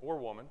man or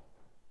woman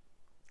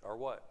are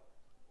what?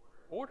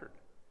 Ordered.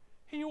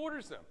 He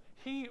orders them.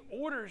 He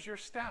orders your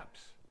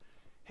steps.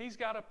 He's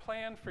got a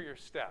plan for your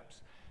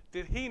steps.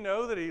 Did he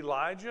know that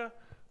Elijah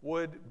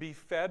would be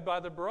fed by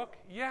the brook?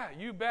 Yeah,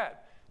 you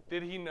bet.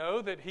 Did he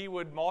know that he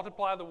would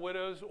multiply the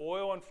widow's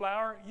oil and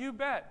flour? You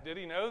bet. Did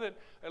he know that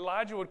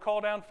Elijah would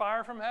call down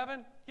fire from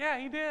heaven? Yeah,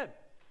 he did.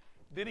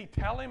 Did he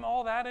tell him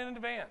all that in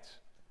advance?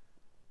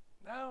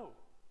 No.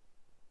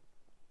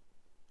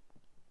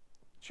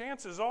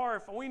 Chances are,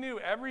 if we knew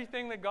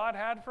everything that God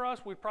had for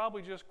us, we'd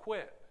probably just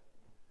quit.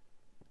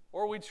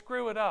 Or we'd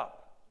screw it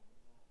up.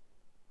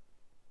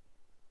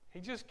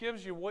 He just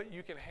gives you what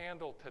you can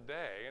handle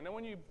today. And then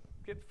when you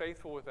get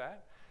faithful with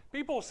that,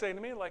 people say to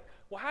me, like,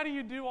 well, how do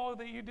you do all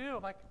that you do?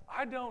 I'm like,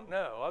 I don't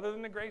know. Other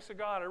than the grace of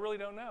God, I really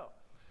don't know.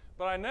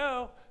 But I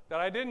know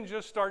that I didn't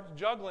just start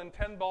juggling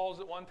 10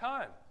 balls at one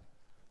time.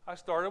 I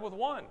started with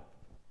one,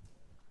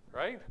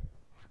 right?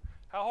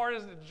 How hard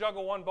is it to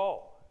juggle one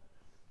ball?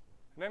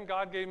 And then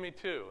God gave me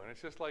two, and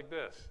it's just like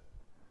this.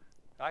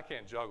 I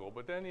can't juggle,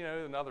 but then,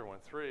 another one,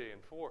 3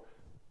 and 4.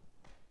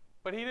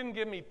 But he didn't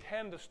give me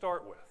 10 to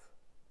start with.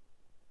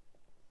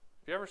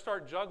 If you ever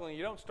start juggling,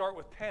 you don't start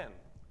with 10.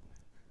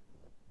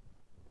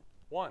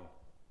 One.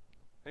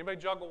 Anybody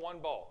juggle one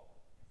ball?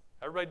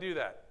 Everybody do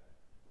that.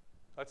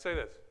 Let's say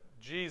this.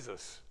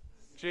 Jesus.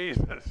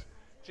 Jesus.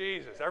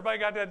 Jesus. Everybody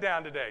got that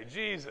down today.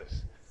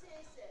 Jesus.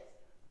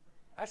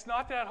 That's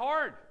not that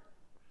hard.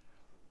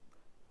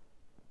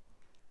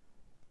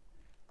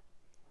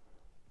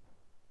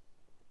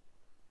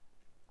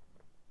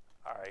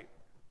 All right.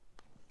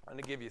 I'm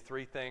going to give you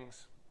 3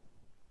 things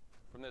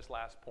from this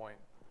last point.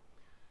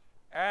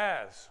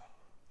 As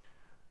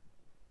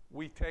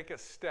we take a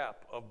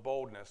step of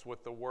boldness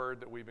with the word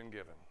that we've been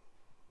given,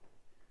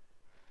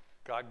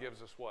 God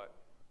gives us what?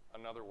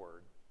 Another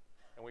word.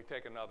 And we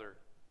take another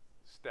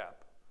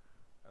step.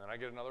 And then I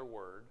get another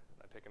word,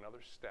 and I take another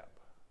step.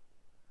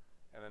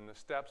 And then the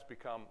steps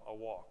become a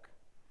walk.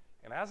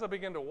 And as I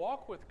begin to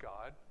walk with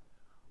God,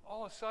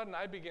 all of a sudden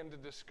I begin to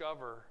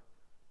discover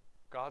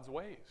God's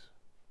ways,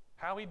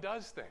 how he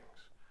does things.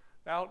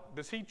 Now,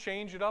 does he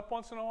change it up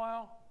once in a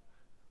while?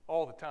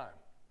 All the time.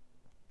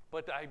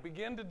 But I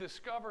begin to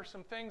discover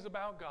some things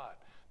about God,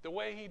 the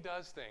way he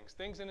does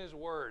things in his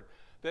word,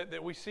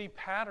 that we see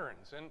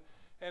patterns.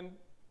 And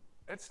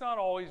it's not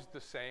always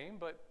the same,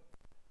 but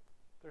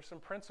there's some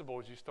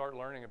principles you start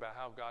learning about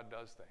how God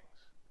does things.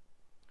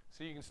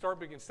 So you can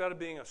start, instead of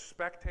being a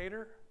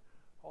spectator,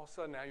 all of a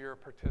sudden now you're a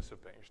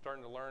participant. You're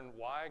starting to learn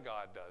why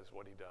God does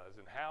what he does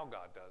and how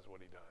God does what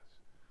he does.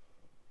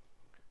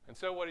 And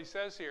so what he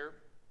says here,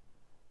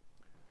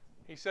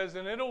 he says,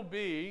 and it'll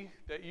be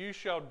that you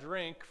shall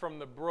drink from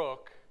the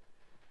brook,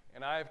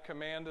 and I have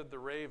commanded the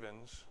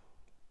ravens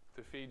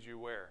to feed you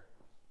where?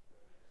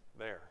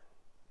 There.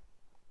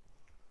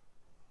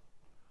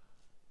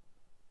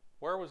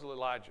 Where was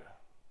Elijah?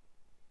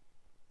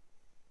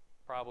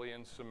 Probably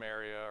in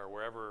Samaria or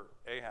wherever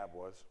Ahab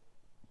was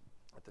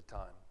at the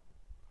time.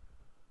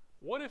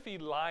 What if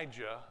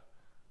Elijah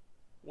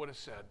would have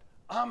said,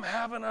 I'm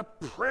having a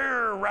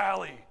prayer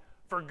rally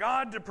for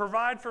God to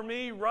provide for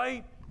me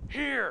right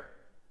here?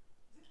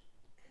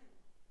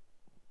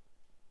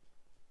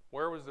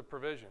 Where was the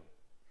provision?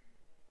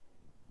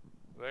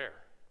 There.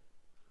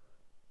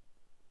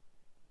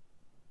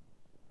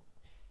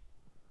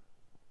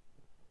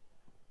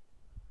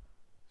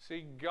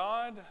 See,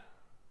 God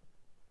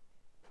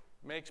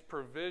makes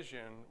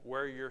provision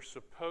where you're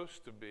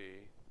supposed to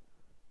be,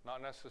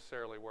 not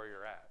necessarily where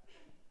you're at.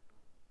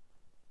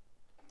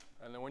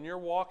 And then when you're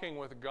walking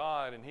with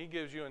God and he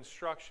gives you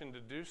instruction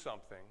to do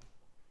something,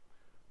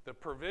 the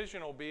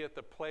provision will be at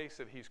the place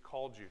that he's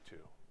called you to.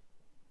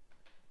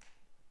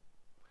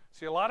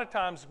 See, a lot of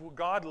times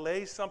God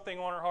lays something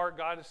on our heart.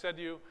 God has said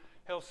to you,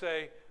 he'll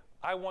say,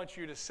 I want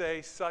you to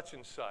say such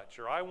and such,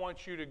 or I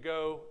want you to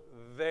go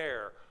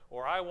there,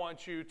 or I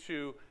want you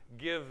to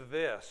give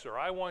this, or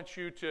I want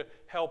you to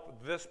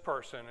help this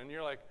person. And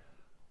you're like,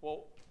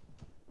 well,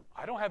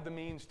 I don't have the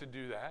means to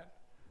do that.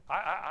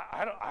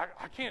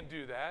 I can't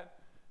do that.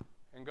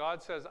 And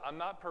God says, I'm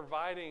not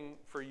providing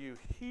for you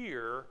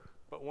here,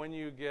 but when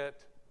you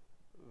get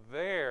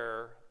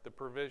there, the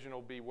provision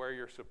will be where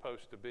you're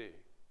supposed to be.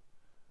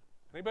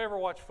 Anybody ever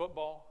watch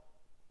football?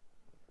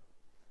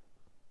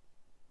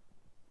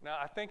 Now,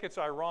 I think it's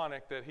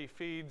ironic that he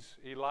feeds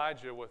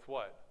Elijah with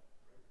what?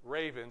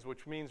 Ravens,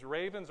 which means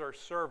ravens are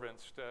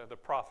servants to the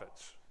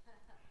prophets.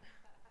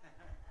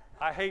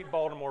 I hate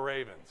Baltimore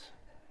Ravens.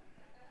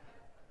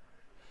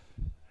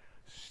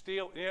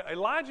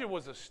 Elijah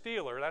was a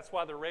stealer. That's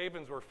why the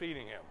ravens were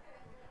feeding him.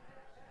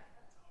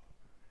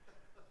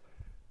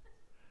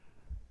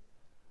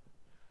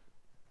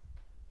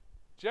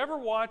 Did you ever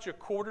watch a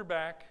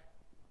quarterback?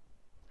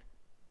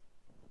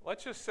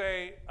 Let's just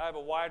say I have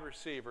a wide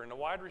receiver, and the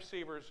wide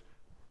receiver's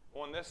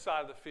on this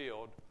side of the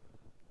field,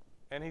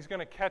 and he's going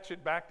to catch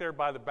it back there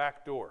by the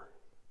back door.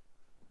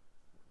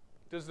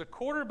 Does the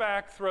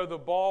quarterback throw the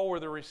ball where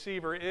the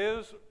receiver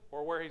is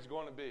or where he's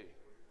going to be?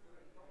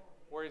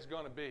 Where he's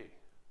going to be.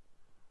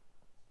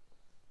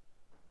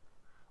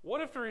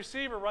 What if the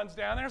receiver runs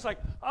down there and is like,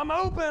 I'm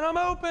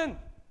open.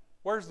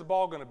 Where's the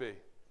ball going to be?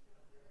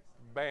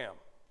 Bam.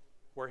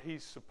 Where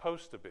he's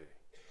supposed to be.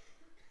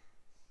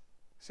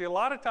 See, a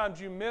lot of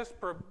times you miss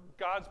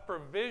God's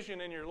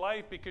provision in your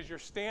life because you're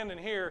standing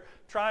here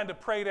trying to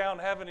pray down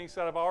heaven. He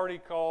said, I've already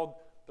called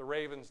the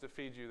ravens to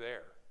feed you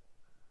there.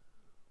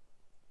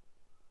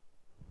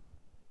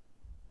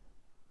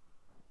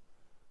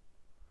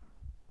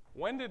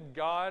 When did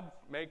God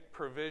make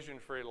provision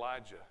for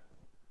Elijah?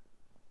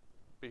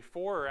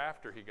 Before or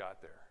after he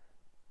got there?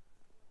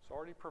 It's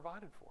already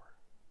provided for.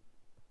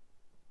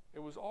 It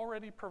was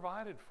already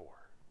provided for.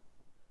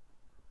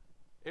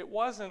 It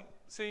wasn't,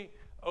 see,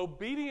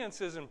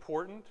 obedience is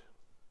important,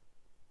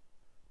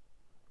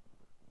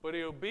 but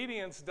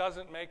obedience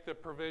doesn't make the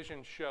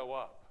provision show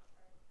up.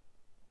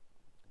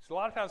 So a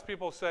lot of times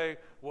people say,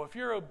 well, if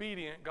you're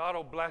obedient, God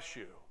will bless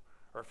you.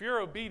 Or if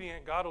you're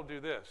obedient, God will do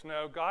this.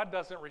 No, God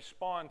doesn't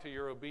respond to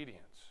your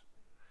obedience.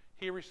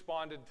 He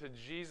responded to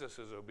Jesus'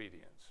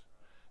 obedience.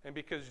 And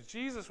because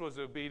Jesus was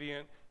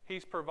obedient,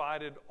 he's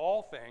provided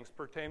all things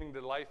pertaining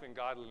to life and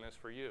godliness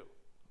for you.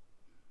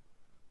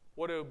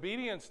 What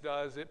obedience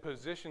does, it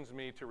positions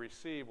me to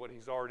receive what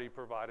he's already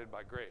provided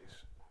by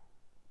grace.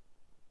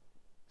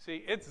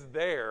 See, it's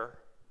there,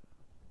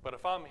 but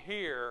if I'm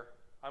here,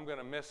 I'm going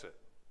to miss it.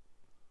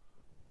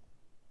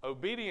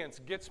 Obedience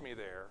gets me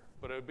there,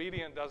 but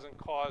obedience doesn't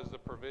cause the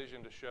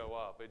provision to show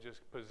up. It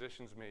just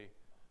positions me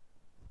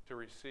to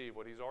receive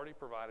what he's already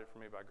provided for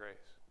me by grace.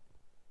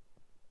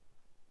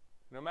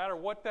 No matter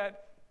what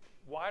that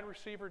wide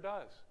receiver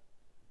does,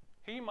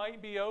 he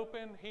might be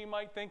open, he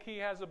might think he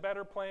has a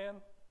better plan.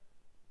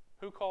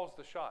 Who calls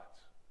the shots?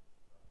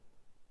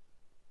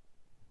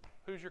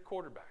 Who's your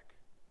quarterback?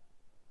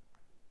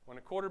 When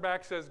a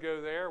quarterback says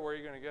go there, where are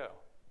you going to go?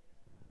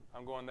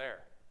 I'm going there,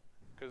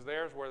 because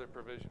there's where the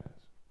provision is.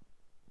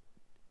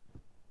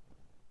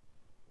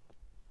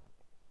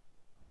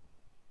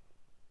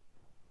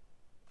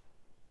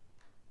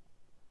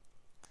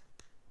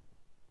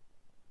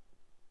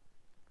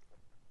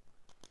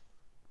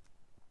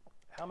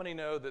 How many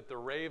know that the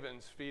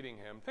ravens feeding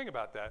him? Think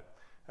about that.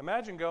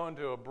 Imagine going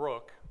to a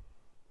brook.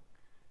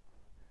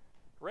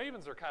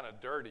 Ravens are kind of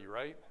dirty,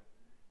 right?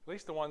 At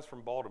least the ones from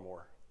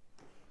Baltimore.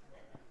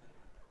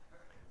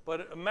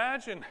 But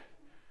imagine,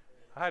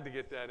 I had to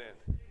get that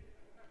in.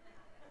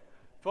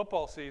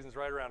 Football season's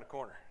right around the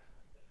corner.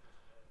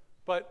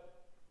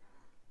 But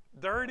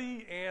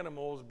dirty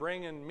animals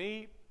bringing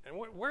meat, and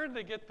where did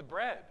they get the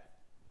bread?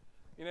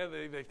 You know,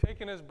 they've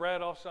taken his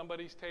bread off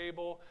somebody's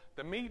table.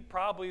 The meat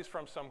probably is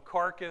from some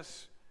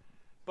carcass.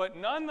 But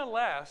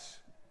nonetheless,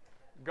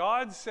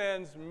 God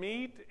sends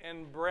meat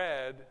and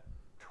bread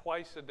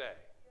twice a day.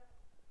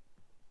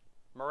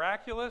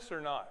 Miraculous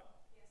or not?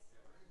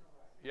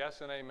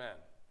 Yes and amen.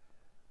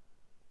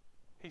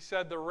 He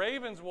said, the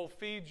ravens will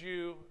feed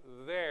you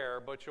there,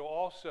 but you'll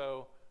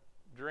also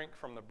drink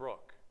from the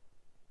brook.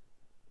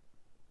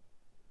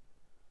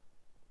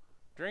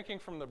 Drinking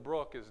from the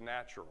brook is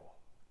natural.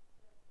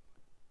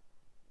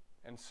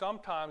 And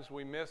sometimes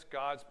we miss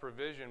God's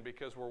provision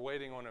because we're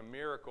waiting on a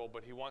miracle,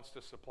 but he wants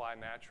to supply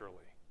naturally.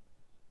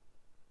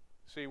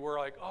 See, we're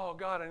like, oh,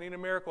 God, I need a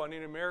miracle, I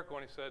need a miracle.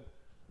 And he said,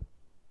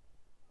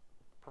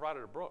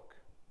 provided a brook.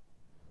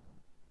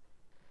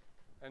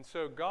 And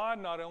so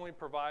God not only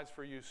provides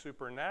for you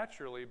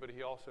supernaturally, but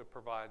he also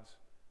provides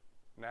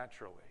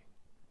naturally.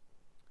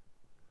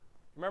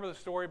 Remember the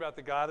story about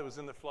the guy that was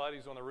in the flood?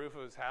 He's on the roof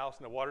of his house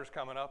and the water's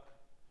coming up.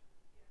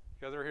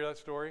 You guys ever hear that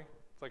story?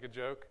 It's like a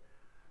joke.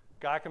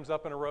 Guy comes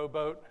up in a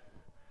rowboat,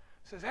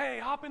 says, hey,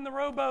 hop in the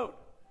rowboat.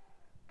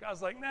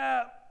 Guy's like,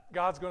 nah,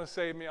 God's going to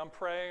save me. I'm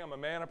praying. I'm a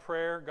man of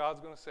prayer. God's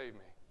going to save me.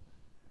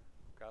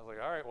 Guy's like,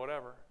 all right,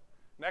 whatever.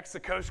 Next,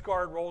 the Coast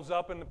Guard rolls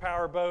up in the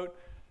power boat.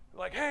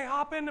 Like, hey,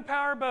 hop in the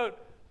power boat.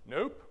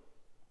 Nope.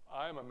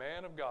 I'm a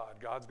man of God.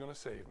 God's going to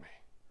save me.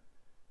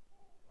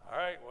 All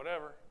right,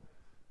 whatever.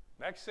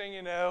 Next thing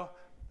you know,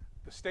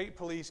 the state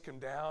police come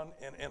down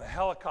in a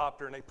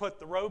helicopter and they put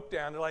the rope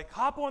down. They're like,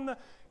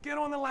 get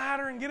on the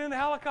ladder and get in the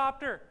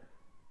helicopter.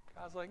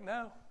 God's like,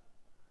 no,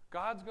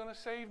 God's going to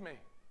save me.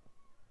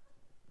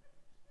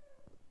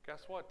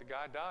 Guess what? The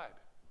guy died.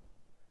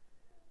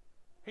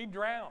 He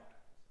drowned.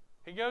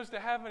 He goes to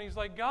heaven. He's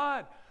like,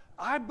 God,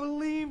 I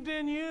believed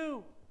in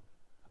you.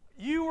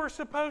 You were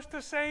supposed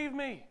to save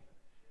me.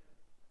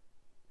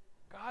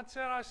 God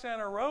said I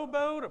sent a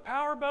rowboat, a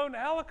powerboat, and a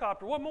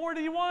helicopter. What more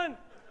do you want?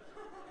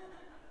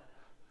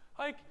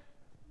 Like,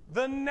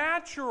 the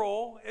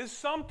natural is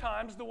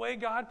sometimes the way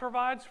God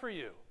provides for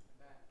you.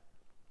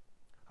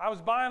 I was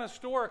buying a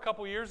store a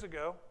couple years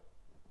ago.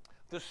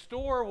 This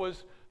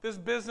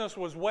business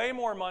was way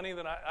more money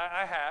than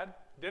I had.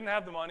 Didn't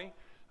have the money.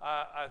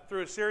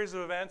 Through a series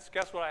of events,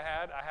 guess what I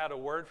had? I had a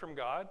word from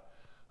God.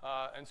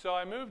 And so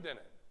I moved in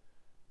it.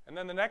 And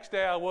then the next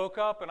day I woke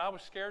up and I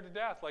was scared to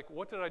death. Like,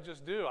 what did I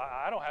just do?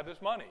 I don't have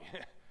this money.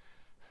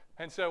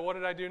 And so what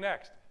did I do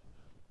next?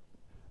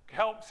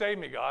 Help, save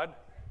me, God.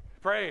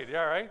 Prayed,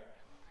 yeah, right?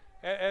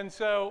 And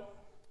so,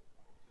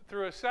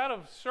 through a set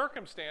of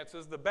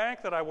circumstances, the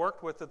bank that I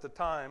worked with at the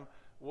time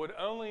would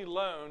only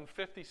loan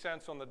 50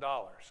 cents on the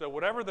dollar. So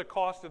whatever the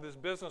cost of this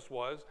business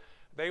was,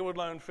 they would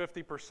loan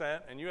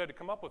 50%, and you had to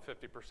come up with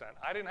 50%.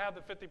 I didn't have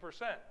the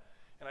 50%,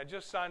 and I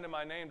just signed in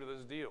my name to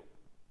this deal.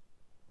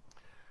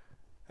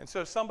 And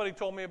so somebody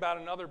told me about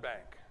another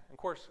bank. Of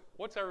course,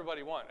 what's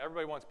everybody want?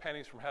 Everybody wants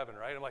pennies from heaven,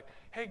 right? I'm like,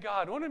 hey,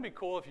 God, wouldn't it be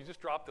cool if you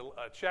just dropped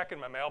a check in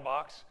my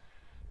mailbox?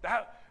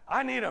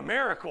 I need a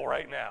miracle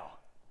right now.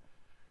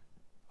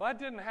 Well, that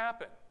didn't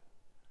happen.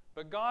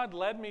 But God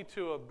led me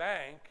to a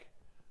bank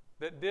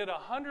that did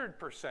 100%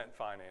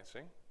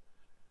 financing.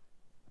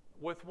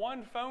 With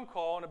one phone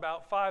call in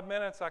about 5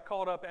 minutes, I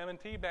called up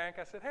M&T Bank.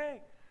 I said,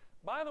 hey,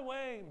 by the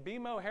way,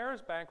 BMO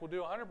Harris Bank will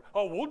do 100%.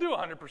 Oh, we'll do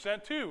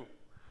 100% too.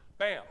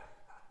 Bam.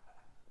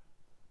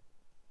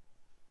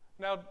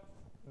 Now,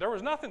 there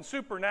was nothing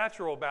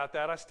supernatural about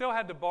that. I still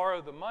had to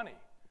borrow the money.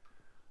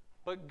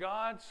 But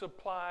God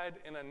supplied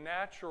in a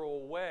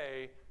natural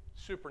way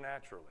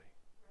supernaturally.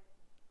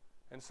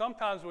 And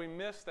sometimes we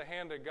miss the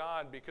hand of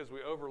God because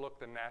we overlook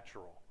the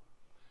natural.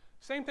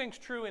 Same thing's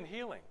true in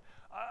healing.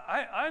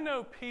 I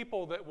know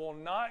people that will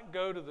not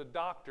go to the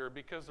doctor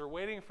because they're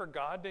waiting for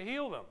God to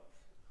heal them.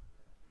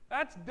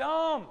 That's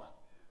dumb.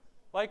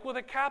 Like with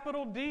a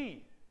capital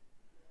D.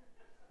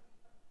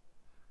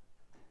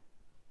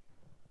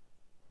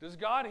 Does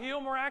God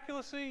heal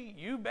miraculously?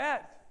 You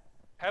bet.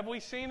 Have we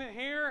seen it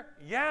here?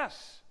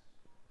 Yes.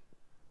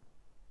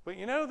 But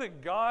you know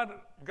that God,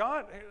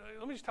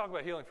 let me just talk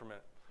about healing for a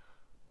minute.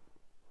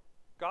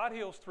 God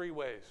heals 3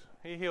 ways.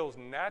 He heals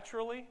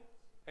naturally.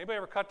 Anybody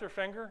ever cut their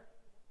finger?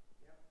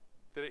 Yep.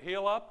 Did it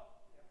heal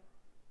up? Yep.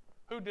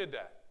 Who did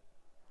that?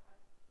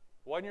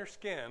 Wasn't your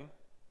skin.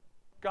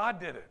 God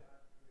did it.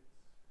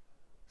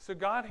 So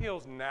God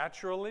heals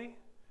naturally.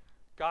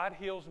 God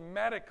heals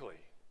medically.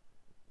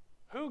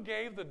 Who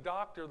gave the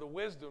doctor the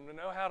wisdom to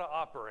know how to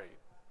operate?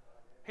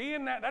 He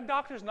and that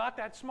doctor's not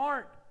that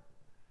smart.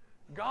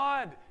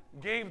 God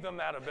gave them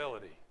that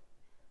ability.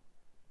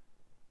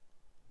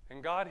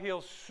 And God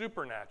heals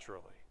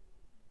supernaturally.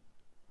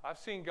 I've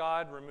seen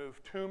God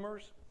remove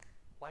tumors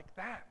like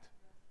that.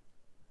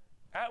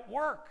 At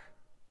work.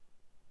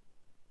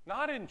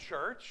 Not in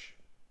church.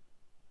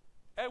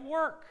 At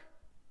work.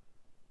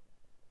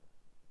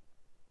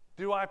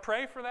 Do I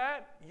pray for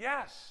that?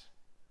 Yes.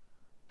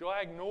 Do I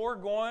ignore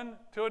going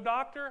to a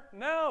doctor?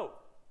 No.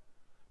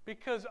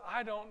 Because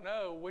I don't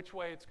know which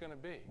way it's going to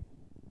be.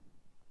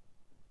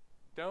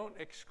 Don't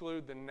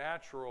exclude the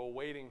natural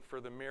waiting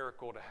for the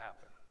miracle to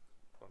happen.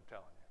 That's what I'm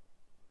telling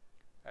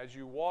you. As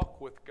you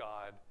walk with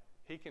God,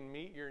 He can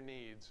meet your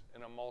needs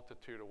in a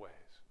multitude of ways.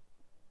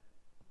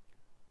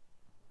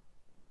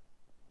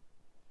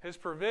 His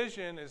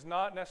provision is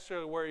not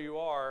necessarily where you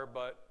are,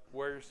 but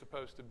where you're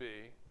supposed to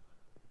be.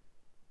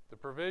 The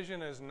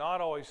provision is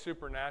not always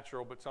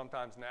supernatural, but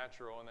sometimes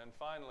natural. And then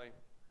finally,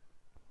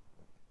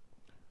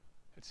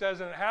 it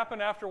says, and it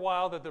happened after a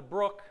while that the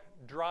brook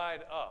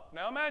dried up.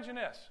 Now imagine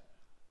this.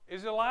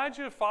 Is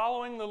Elijah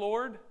following the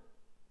Lord?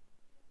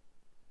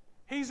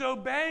 He's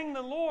obeying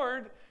the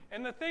Lord,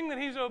 and the thing that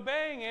he's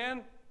obeying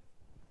in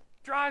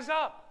dries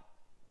up.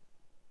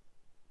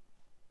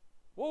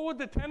 What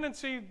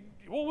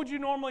would you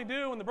normally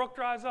do when the brook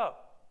dries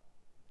up?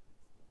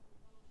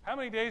 How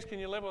many days can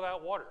you live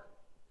without water?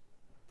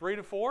 3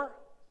 to 4?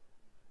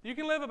 You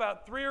can live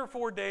about 3 or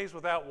 4 days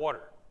without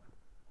water.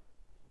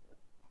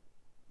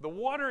 The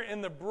water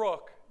in the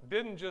brook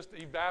didn't just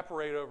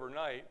evaporate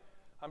overnight.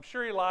 I'm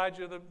sure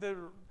Elijah,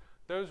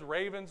 those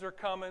ravens are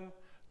coming.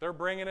 They're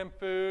bringing him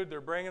food.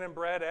 They're bringing him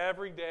bread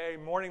every day,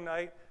 morning,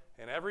 night,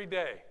 and every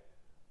day.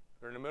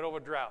 They're in the middle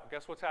of a drought.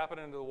 Guess what's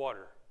happening to the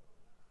water?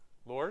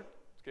 Lord,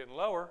 it's getting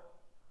lower.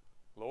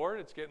 Lord,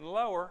 it's getting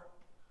lower.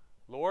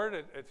 Lord,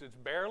 it's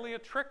barely a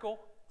trickle.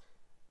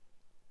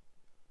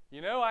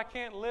 You know, I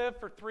can't live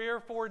for 3 or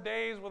 4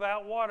 days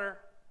without water.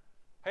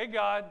 Hey,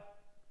 God.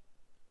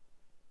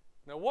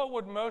 Now, what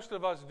would most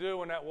of us do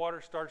when that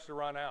water starts to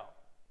run out?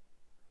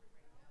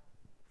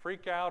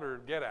 Freak out or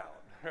get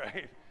out,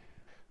 right?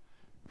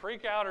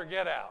 Freak out or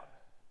get out.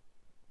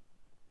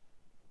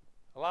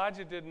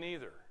 Elijah did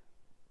neither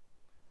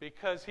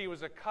because he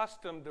was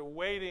accustomed to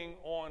waiting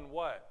on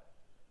what?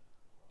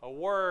 A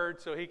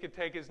word so he could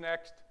take his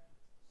next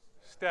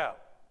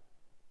step.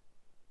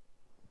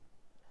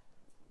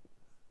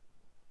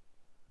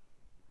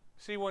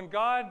 See, when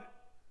God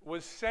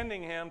was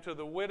sending him to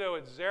the widow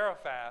at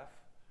Zarephath,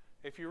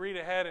 if you read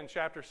ahead in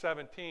chapter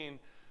 17,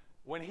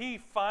 when he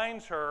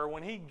finds her,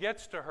 when he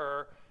gets to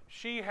her,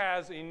 she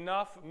has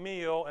enough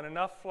meal and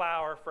enough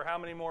flour for how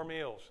many more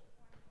meals?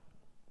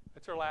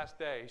 It's her last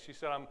day. She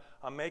said,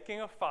 I'm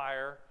making a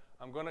fire.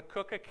 I'm going to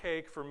cook a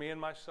cake for me and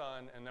my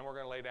son, and then we're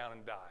going to lay down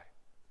and die.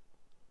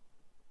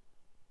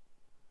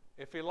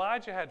 If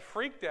Elijah had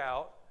freaked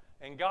out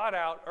and got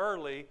out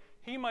early,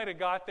 he might have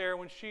got there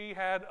when she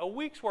had a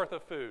week's worth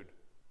of food.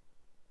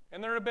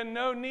 And there would have been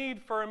no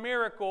need for a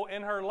miracle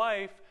in her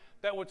life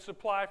that would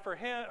supply for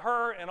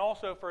her and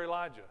also for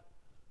Elijah.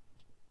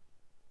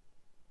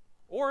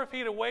 Or if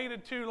he'd have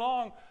waited too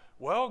long,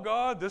 well,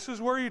 God, this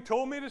is where you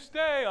told me to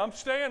stay. I'm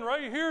staying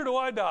right here till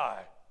I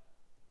die.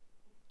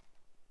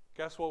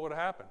 Guess what would have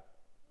happened?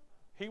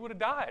 He would have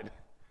died.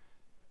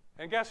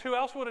 And guess who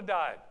else would have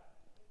died?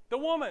 The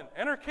woman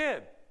and her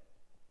kid.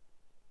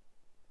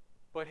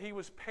 But he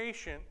was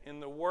patient in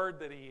the word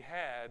that he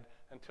had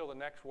until the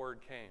next word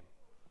came.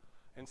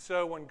 And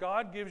so when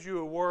God gives you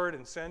a word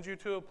and sends you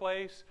to a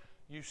place,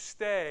 you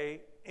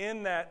stay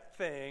in that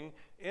thing,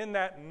 in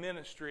that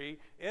ministry,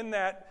 in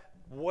that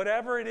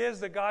whatever it is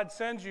that God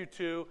sends you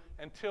to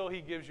until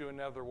he gives you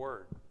another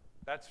word.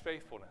 That's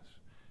faithfulness.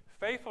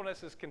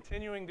 Faithfulness is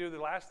continuing to do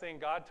the last thing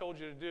God told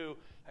you to do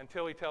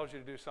until he tells you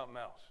to do something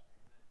else.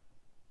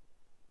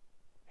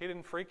 He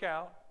didn't freak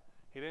out.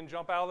 He didn't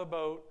jump out of the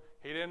boat.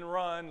 He didn't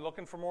run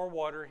looking for more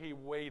water. He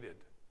waited.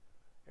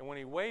 And when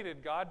he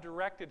waited, God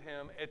directed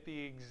him at the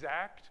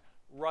exact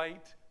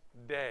right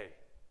day.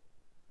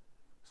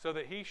 So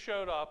that he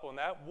showed up on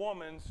that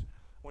woman's,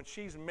 when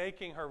she's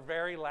making her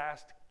very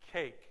last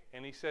cake.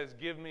 And he says,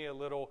 give me a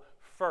little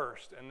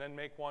first, and then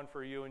make one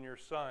for you and your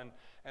son.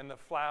 And the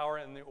flour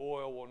and the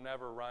oil will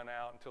never run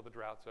out until the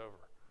drought's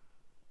over.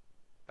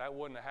 That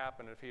wouldn't have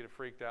happened if he'd have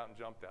freaked out and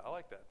jumped out. I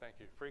like that. Thank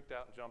you. Freaked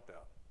out and jumped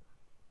out.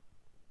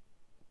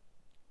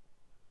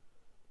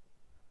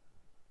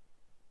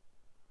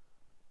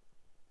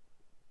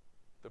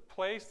 The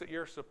place that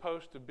you're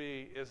supposed to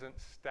be isn't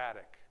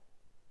static.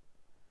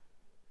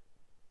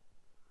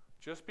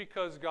 Just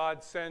because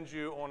God sends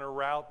you on a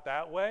route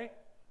that way,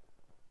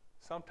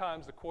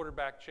 sometimes the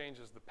quarterback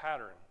changes the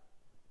pattern.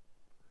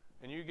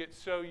 And you get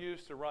so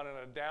used to running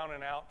a down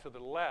and out to the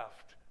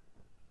left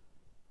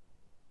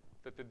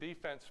that the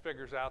defense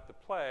figures out the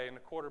play and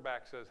the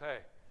quarterback says, hey,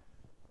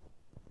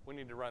 we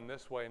need to run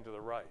this way and to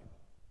the right.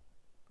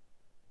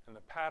 And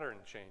the pattern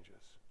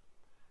changes.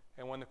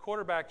 And when the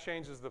quarterback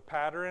changes the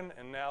pattern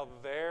and now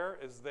there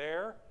is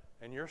there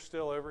and you're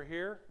still over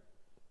here,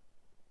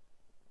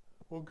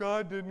 well,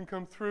 God didn't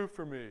come through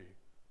for me.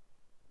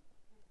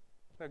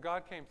 No,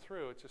 God came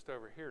through. It's just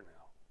over here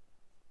now.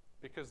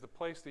 Because the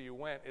place that you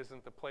went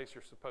isn't the place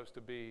you're supposed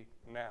to be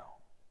now.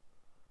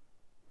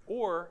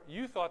 Or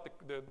you thought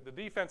the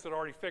defense had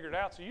already figured it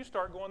out, so you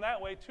start going that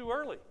way too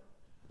early.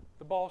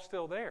 The ball's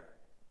still there.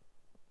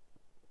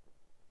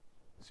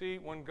 See,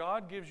 when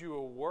God gives you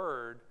a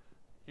word,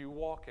 you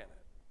walk in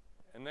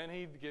it. And then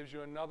he gives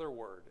you another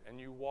word, and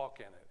you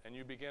walk in it. And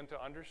you begin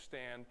to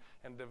understand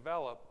and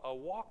develop a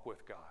walk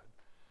with God.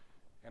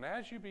 And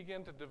as you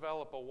begin to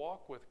develop a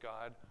walk with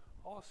God,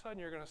 all of a sudden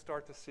you're going to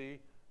start to see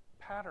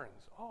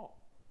patterns. Oh,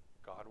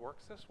 God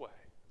works this way.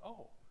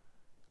 Oh,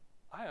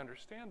 I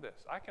understand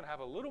this. I can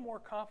have a little more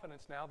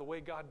confidence now the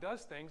way God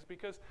does things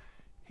because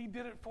he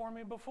did it for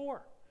me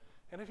before.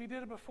 And if he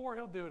did it before,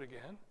 he'll do it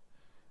again.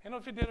 And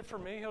if he did it for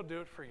me, he'll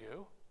do it for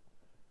you.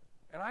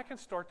 And I can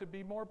start to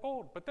be more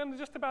bold. But then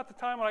just about the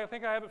time when I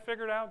think I have it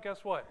figured out,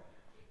 guess what?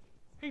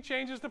 He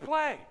changes the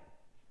play.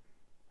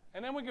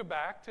 And then we go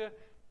back to,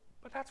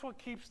 but that's what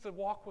keeps the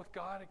walk with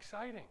God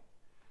exciting,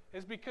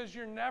 is because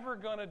you're never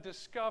going to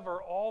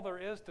discover all there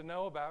is to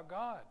know about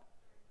God.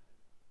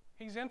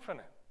 He's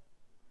infinite.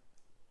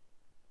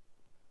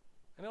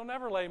 And he'll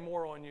never lay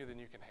more on you than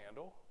you can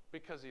handle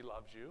because he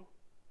loves you.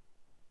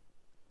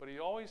 But he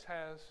always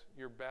has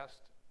your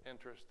best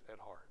interest at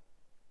heart.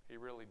 He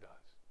really does.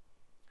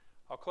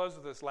 I'll close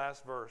with this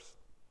last verse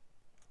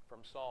from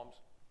Psalms.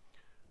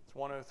 It's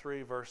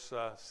 103, verse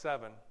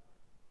 7.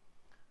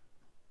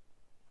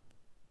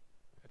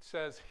 It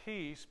says,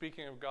 he,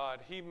 speaking of God,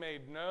 he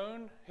made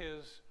known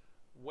his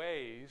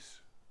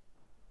ways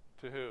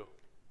to who?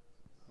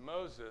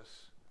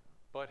 Moses,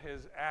 but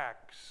his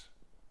acts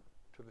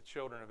to the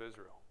children of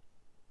Israel.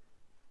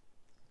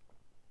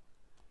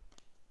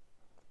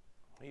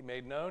 He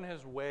made known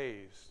his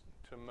ways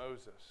to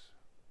Moses.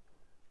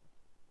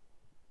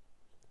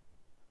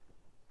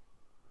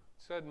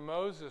 It said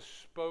Moses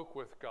spoke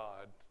with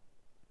God.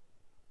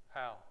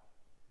 How?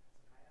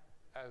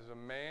 As a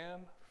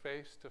man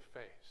face to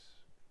face.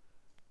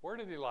 Where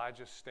did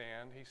Elijah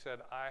stand? He said,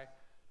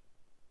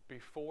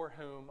 before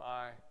whom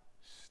I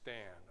stand.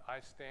 I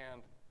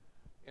stand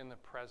in the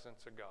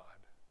presence of God.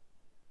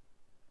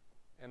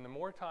 And the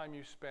more time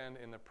you spend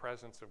in the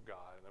presence of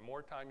God, the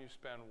more time you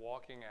spend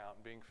walking out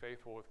and being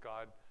faithful with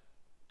God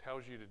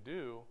tells you to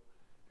do,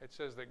 it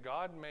says that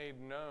God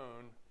made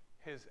known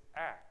his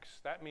acts.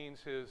 That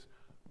means his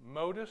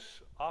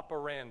modus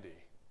operandi,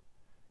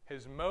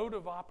 his mode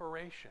of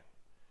operation.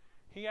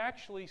 He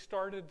actually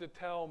started to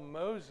tell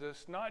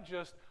Moses not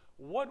just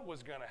what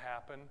was going to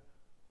happen,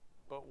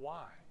 but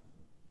why.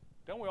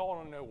 Don't we all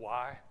want to know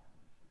why?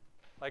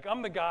 Like,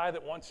 I'm the guy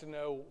that wants to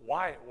know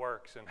why it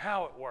works and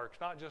how it works,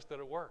 not just that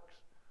it works.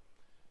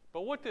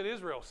 But what did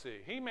Israel see?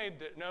 He made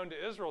known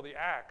to Israel the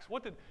acts.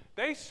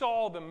 They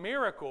saw the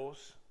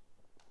miracles,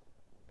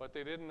 but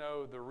they didn't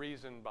know the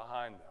reason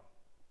behind them.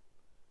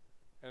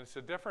 And it's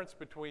the difference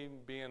between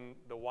being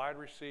the wide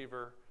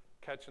receiver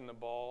catching the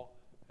ball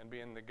and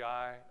being the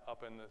guy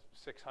up in the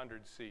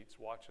 600 seats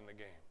watching the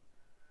game.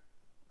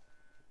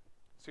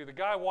 See, the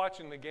guy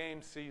watching the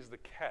game sees the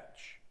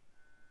catch.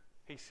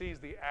 He sees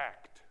the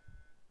act.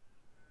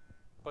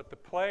 But the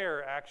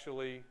player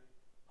actually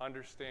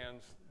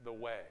understands the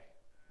way.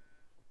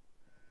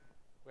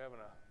 We having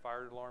a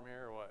fire alarm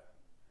here or what?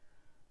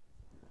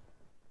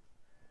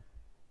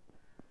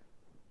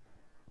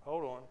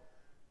 Hold on.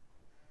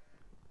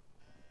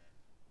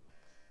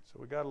 So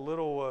we got a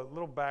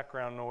little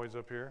background noise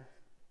up here.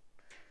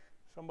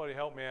 Somebody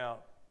help me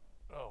out.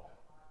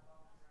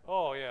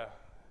 Oh yeah,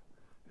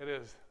 it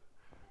is.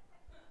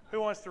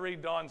 Who wants to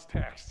read Dawn's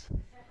text?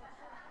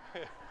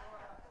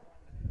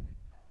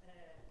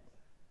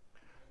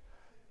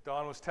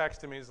 Dawn was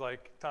texting me. He's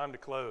like, time to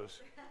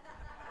close.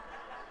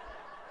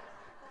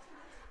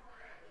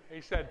 He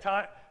said,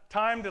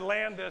 time to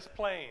land this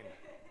plane.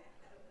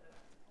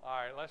 All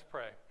right, let's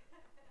pray.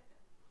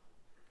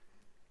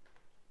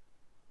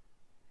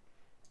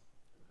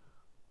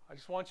 I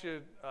just want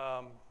you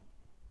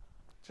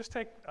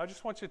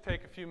to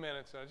take a few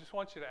minutes, and I just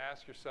want you to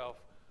ask yourself,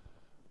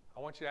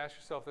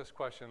 this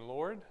question: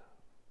 Lord,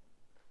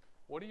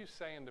 what are you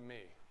saying to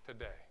me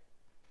today?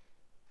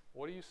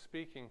 What are you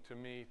speaking to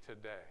me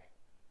today?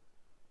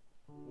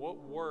 What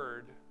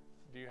word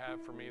do you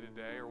have for me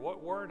today? Or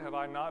what word have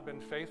I not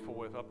been faithful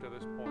with up to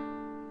this point?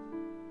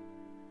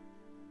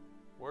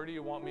 Where do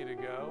you want me to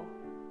go?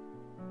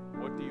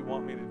 What do you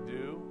want me to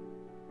do?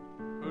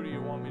 Who do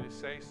you want me to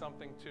say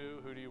something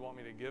to? Who do you want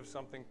me to give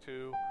something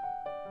to?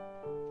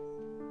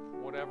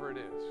 Whatever it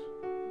is.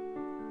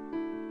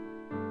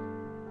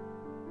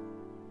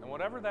 And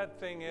whatever that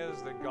thing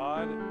is that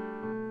God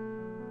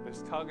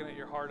is tugging at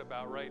your heart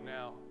about right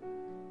now,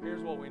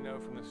 here's what we know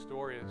from this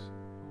story is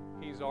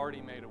He's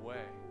already made a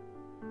way.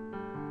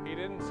 He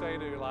didn't say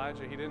to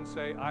Elijah, he didn't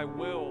say, I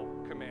will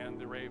command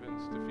the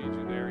ravens to feed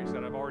you there. He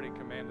said, I've already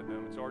commanded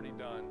them. It's already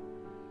done.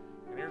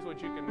 And here's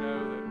what you can know,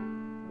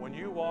 that when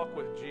you walk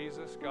with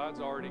Jesus, God's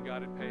already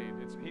got it paid.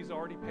 He's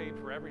already paid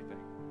for everything.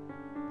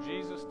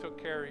 Jesus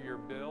took care of your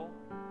bill,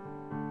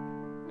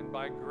 and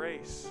by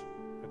grace,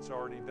 it's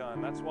already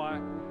done. That's why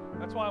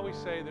we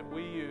say that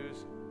we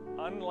use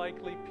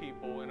unlikely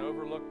people in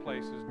overlooked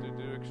places to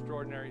do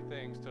extraordinary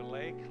things, to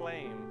lay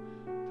claim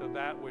to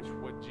that what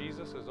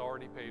Jesus has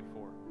already paid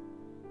for.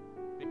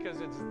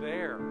 Because it's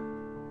there.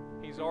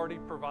 He's already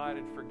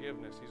provided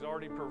forgiveness. He's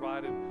already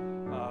provided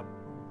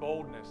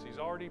boldness. He's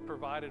already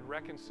provided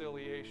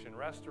reconciliation,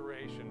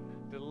 restoration,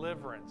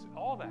 deliverance,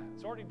 all that.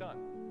 It's already done.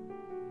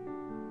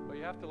 But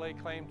you have to lay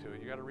claim to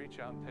it. You got to reach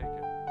out and take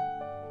it.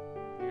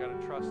 You got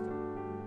to trust Him.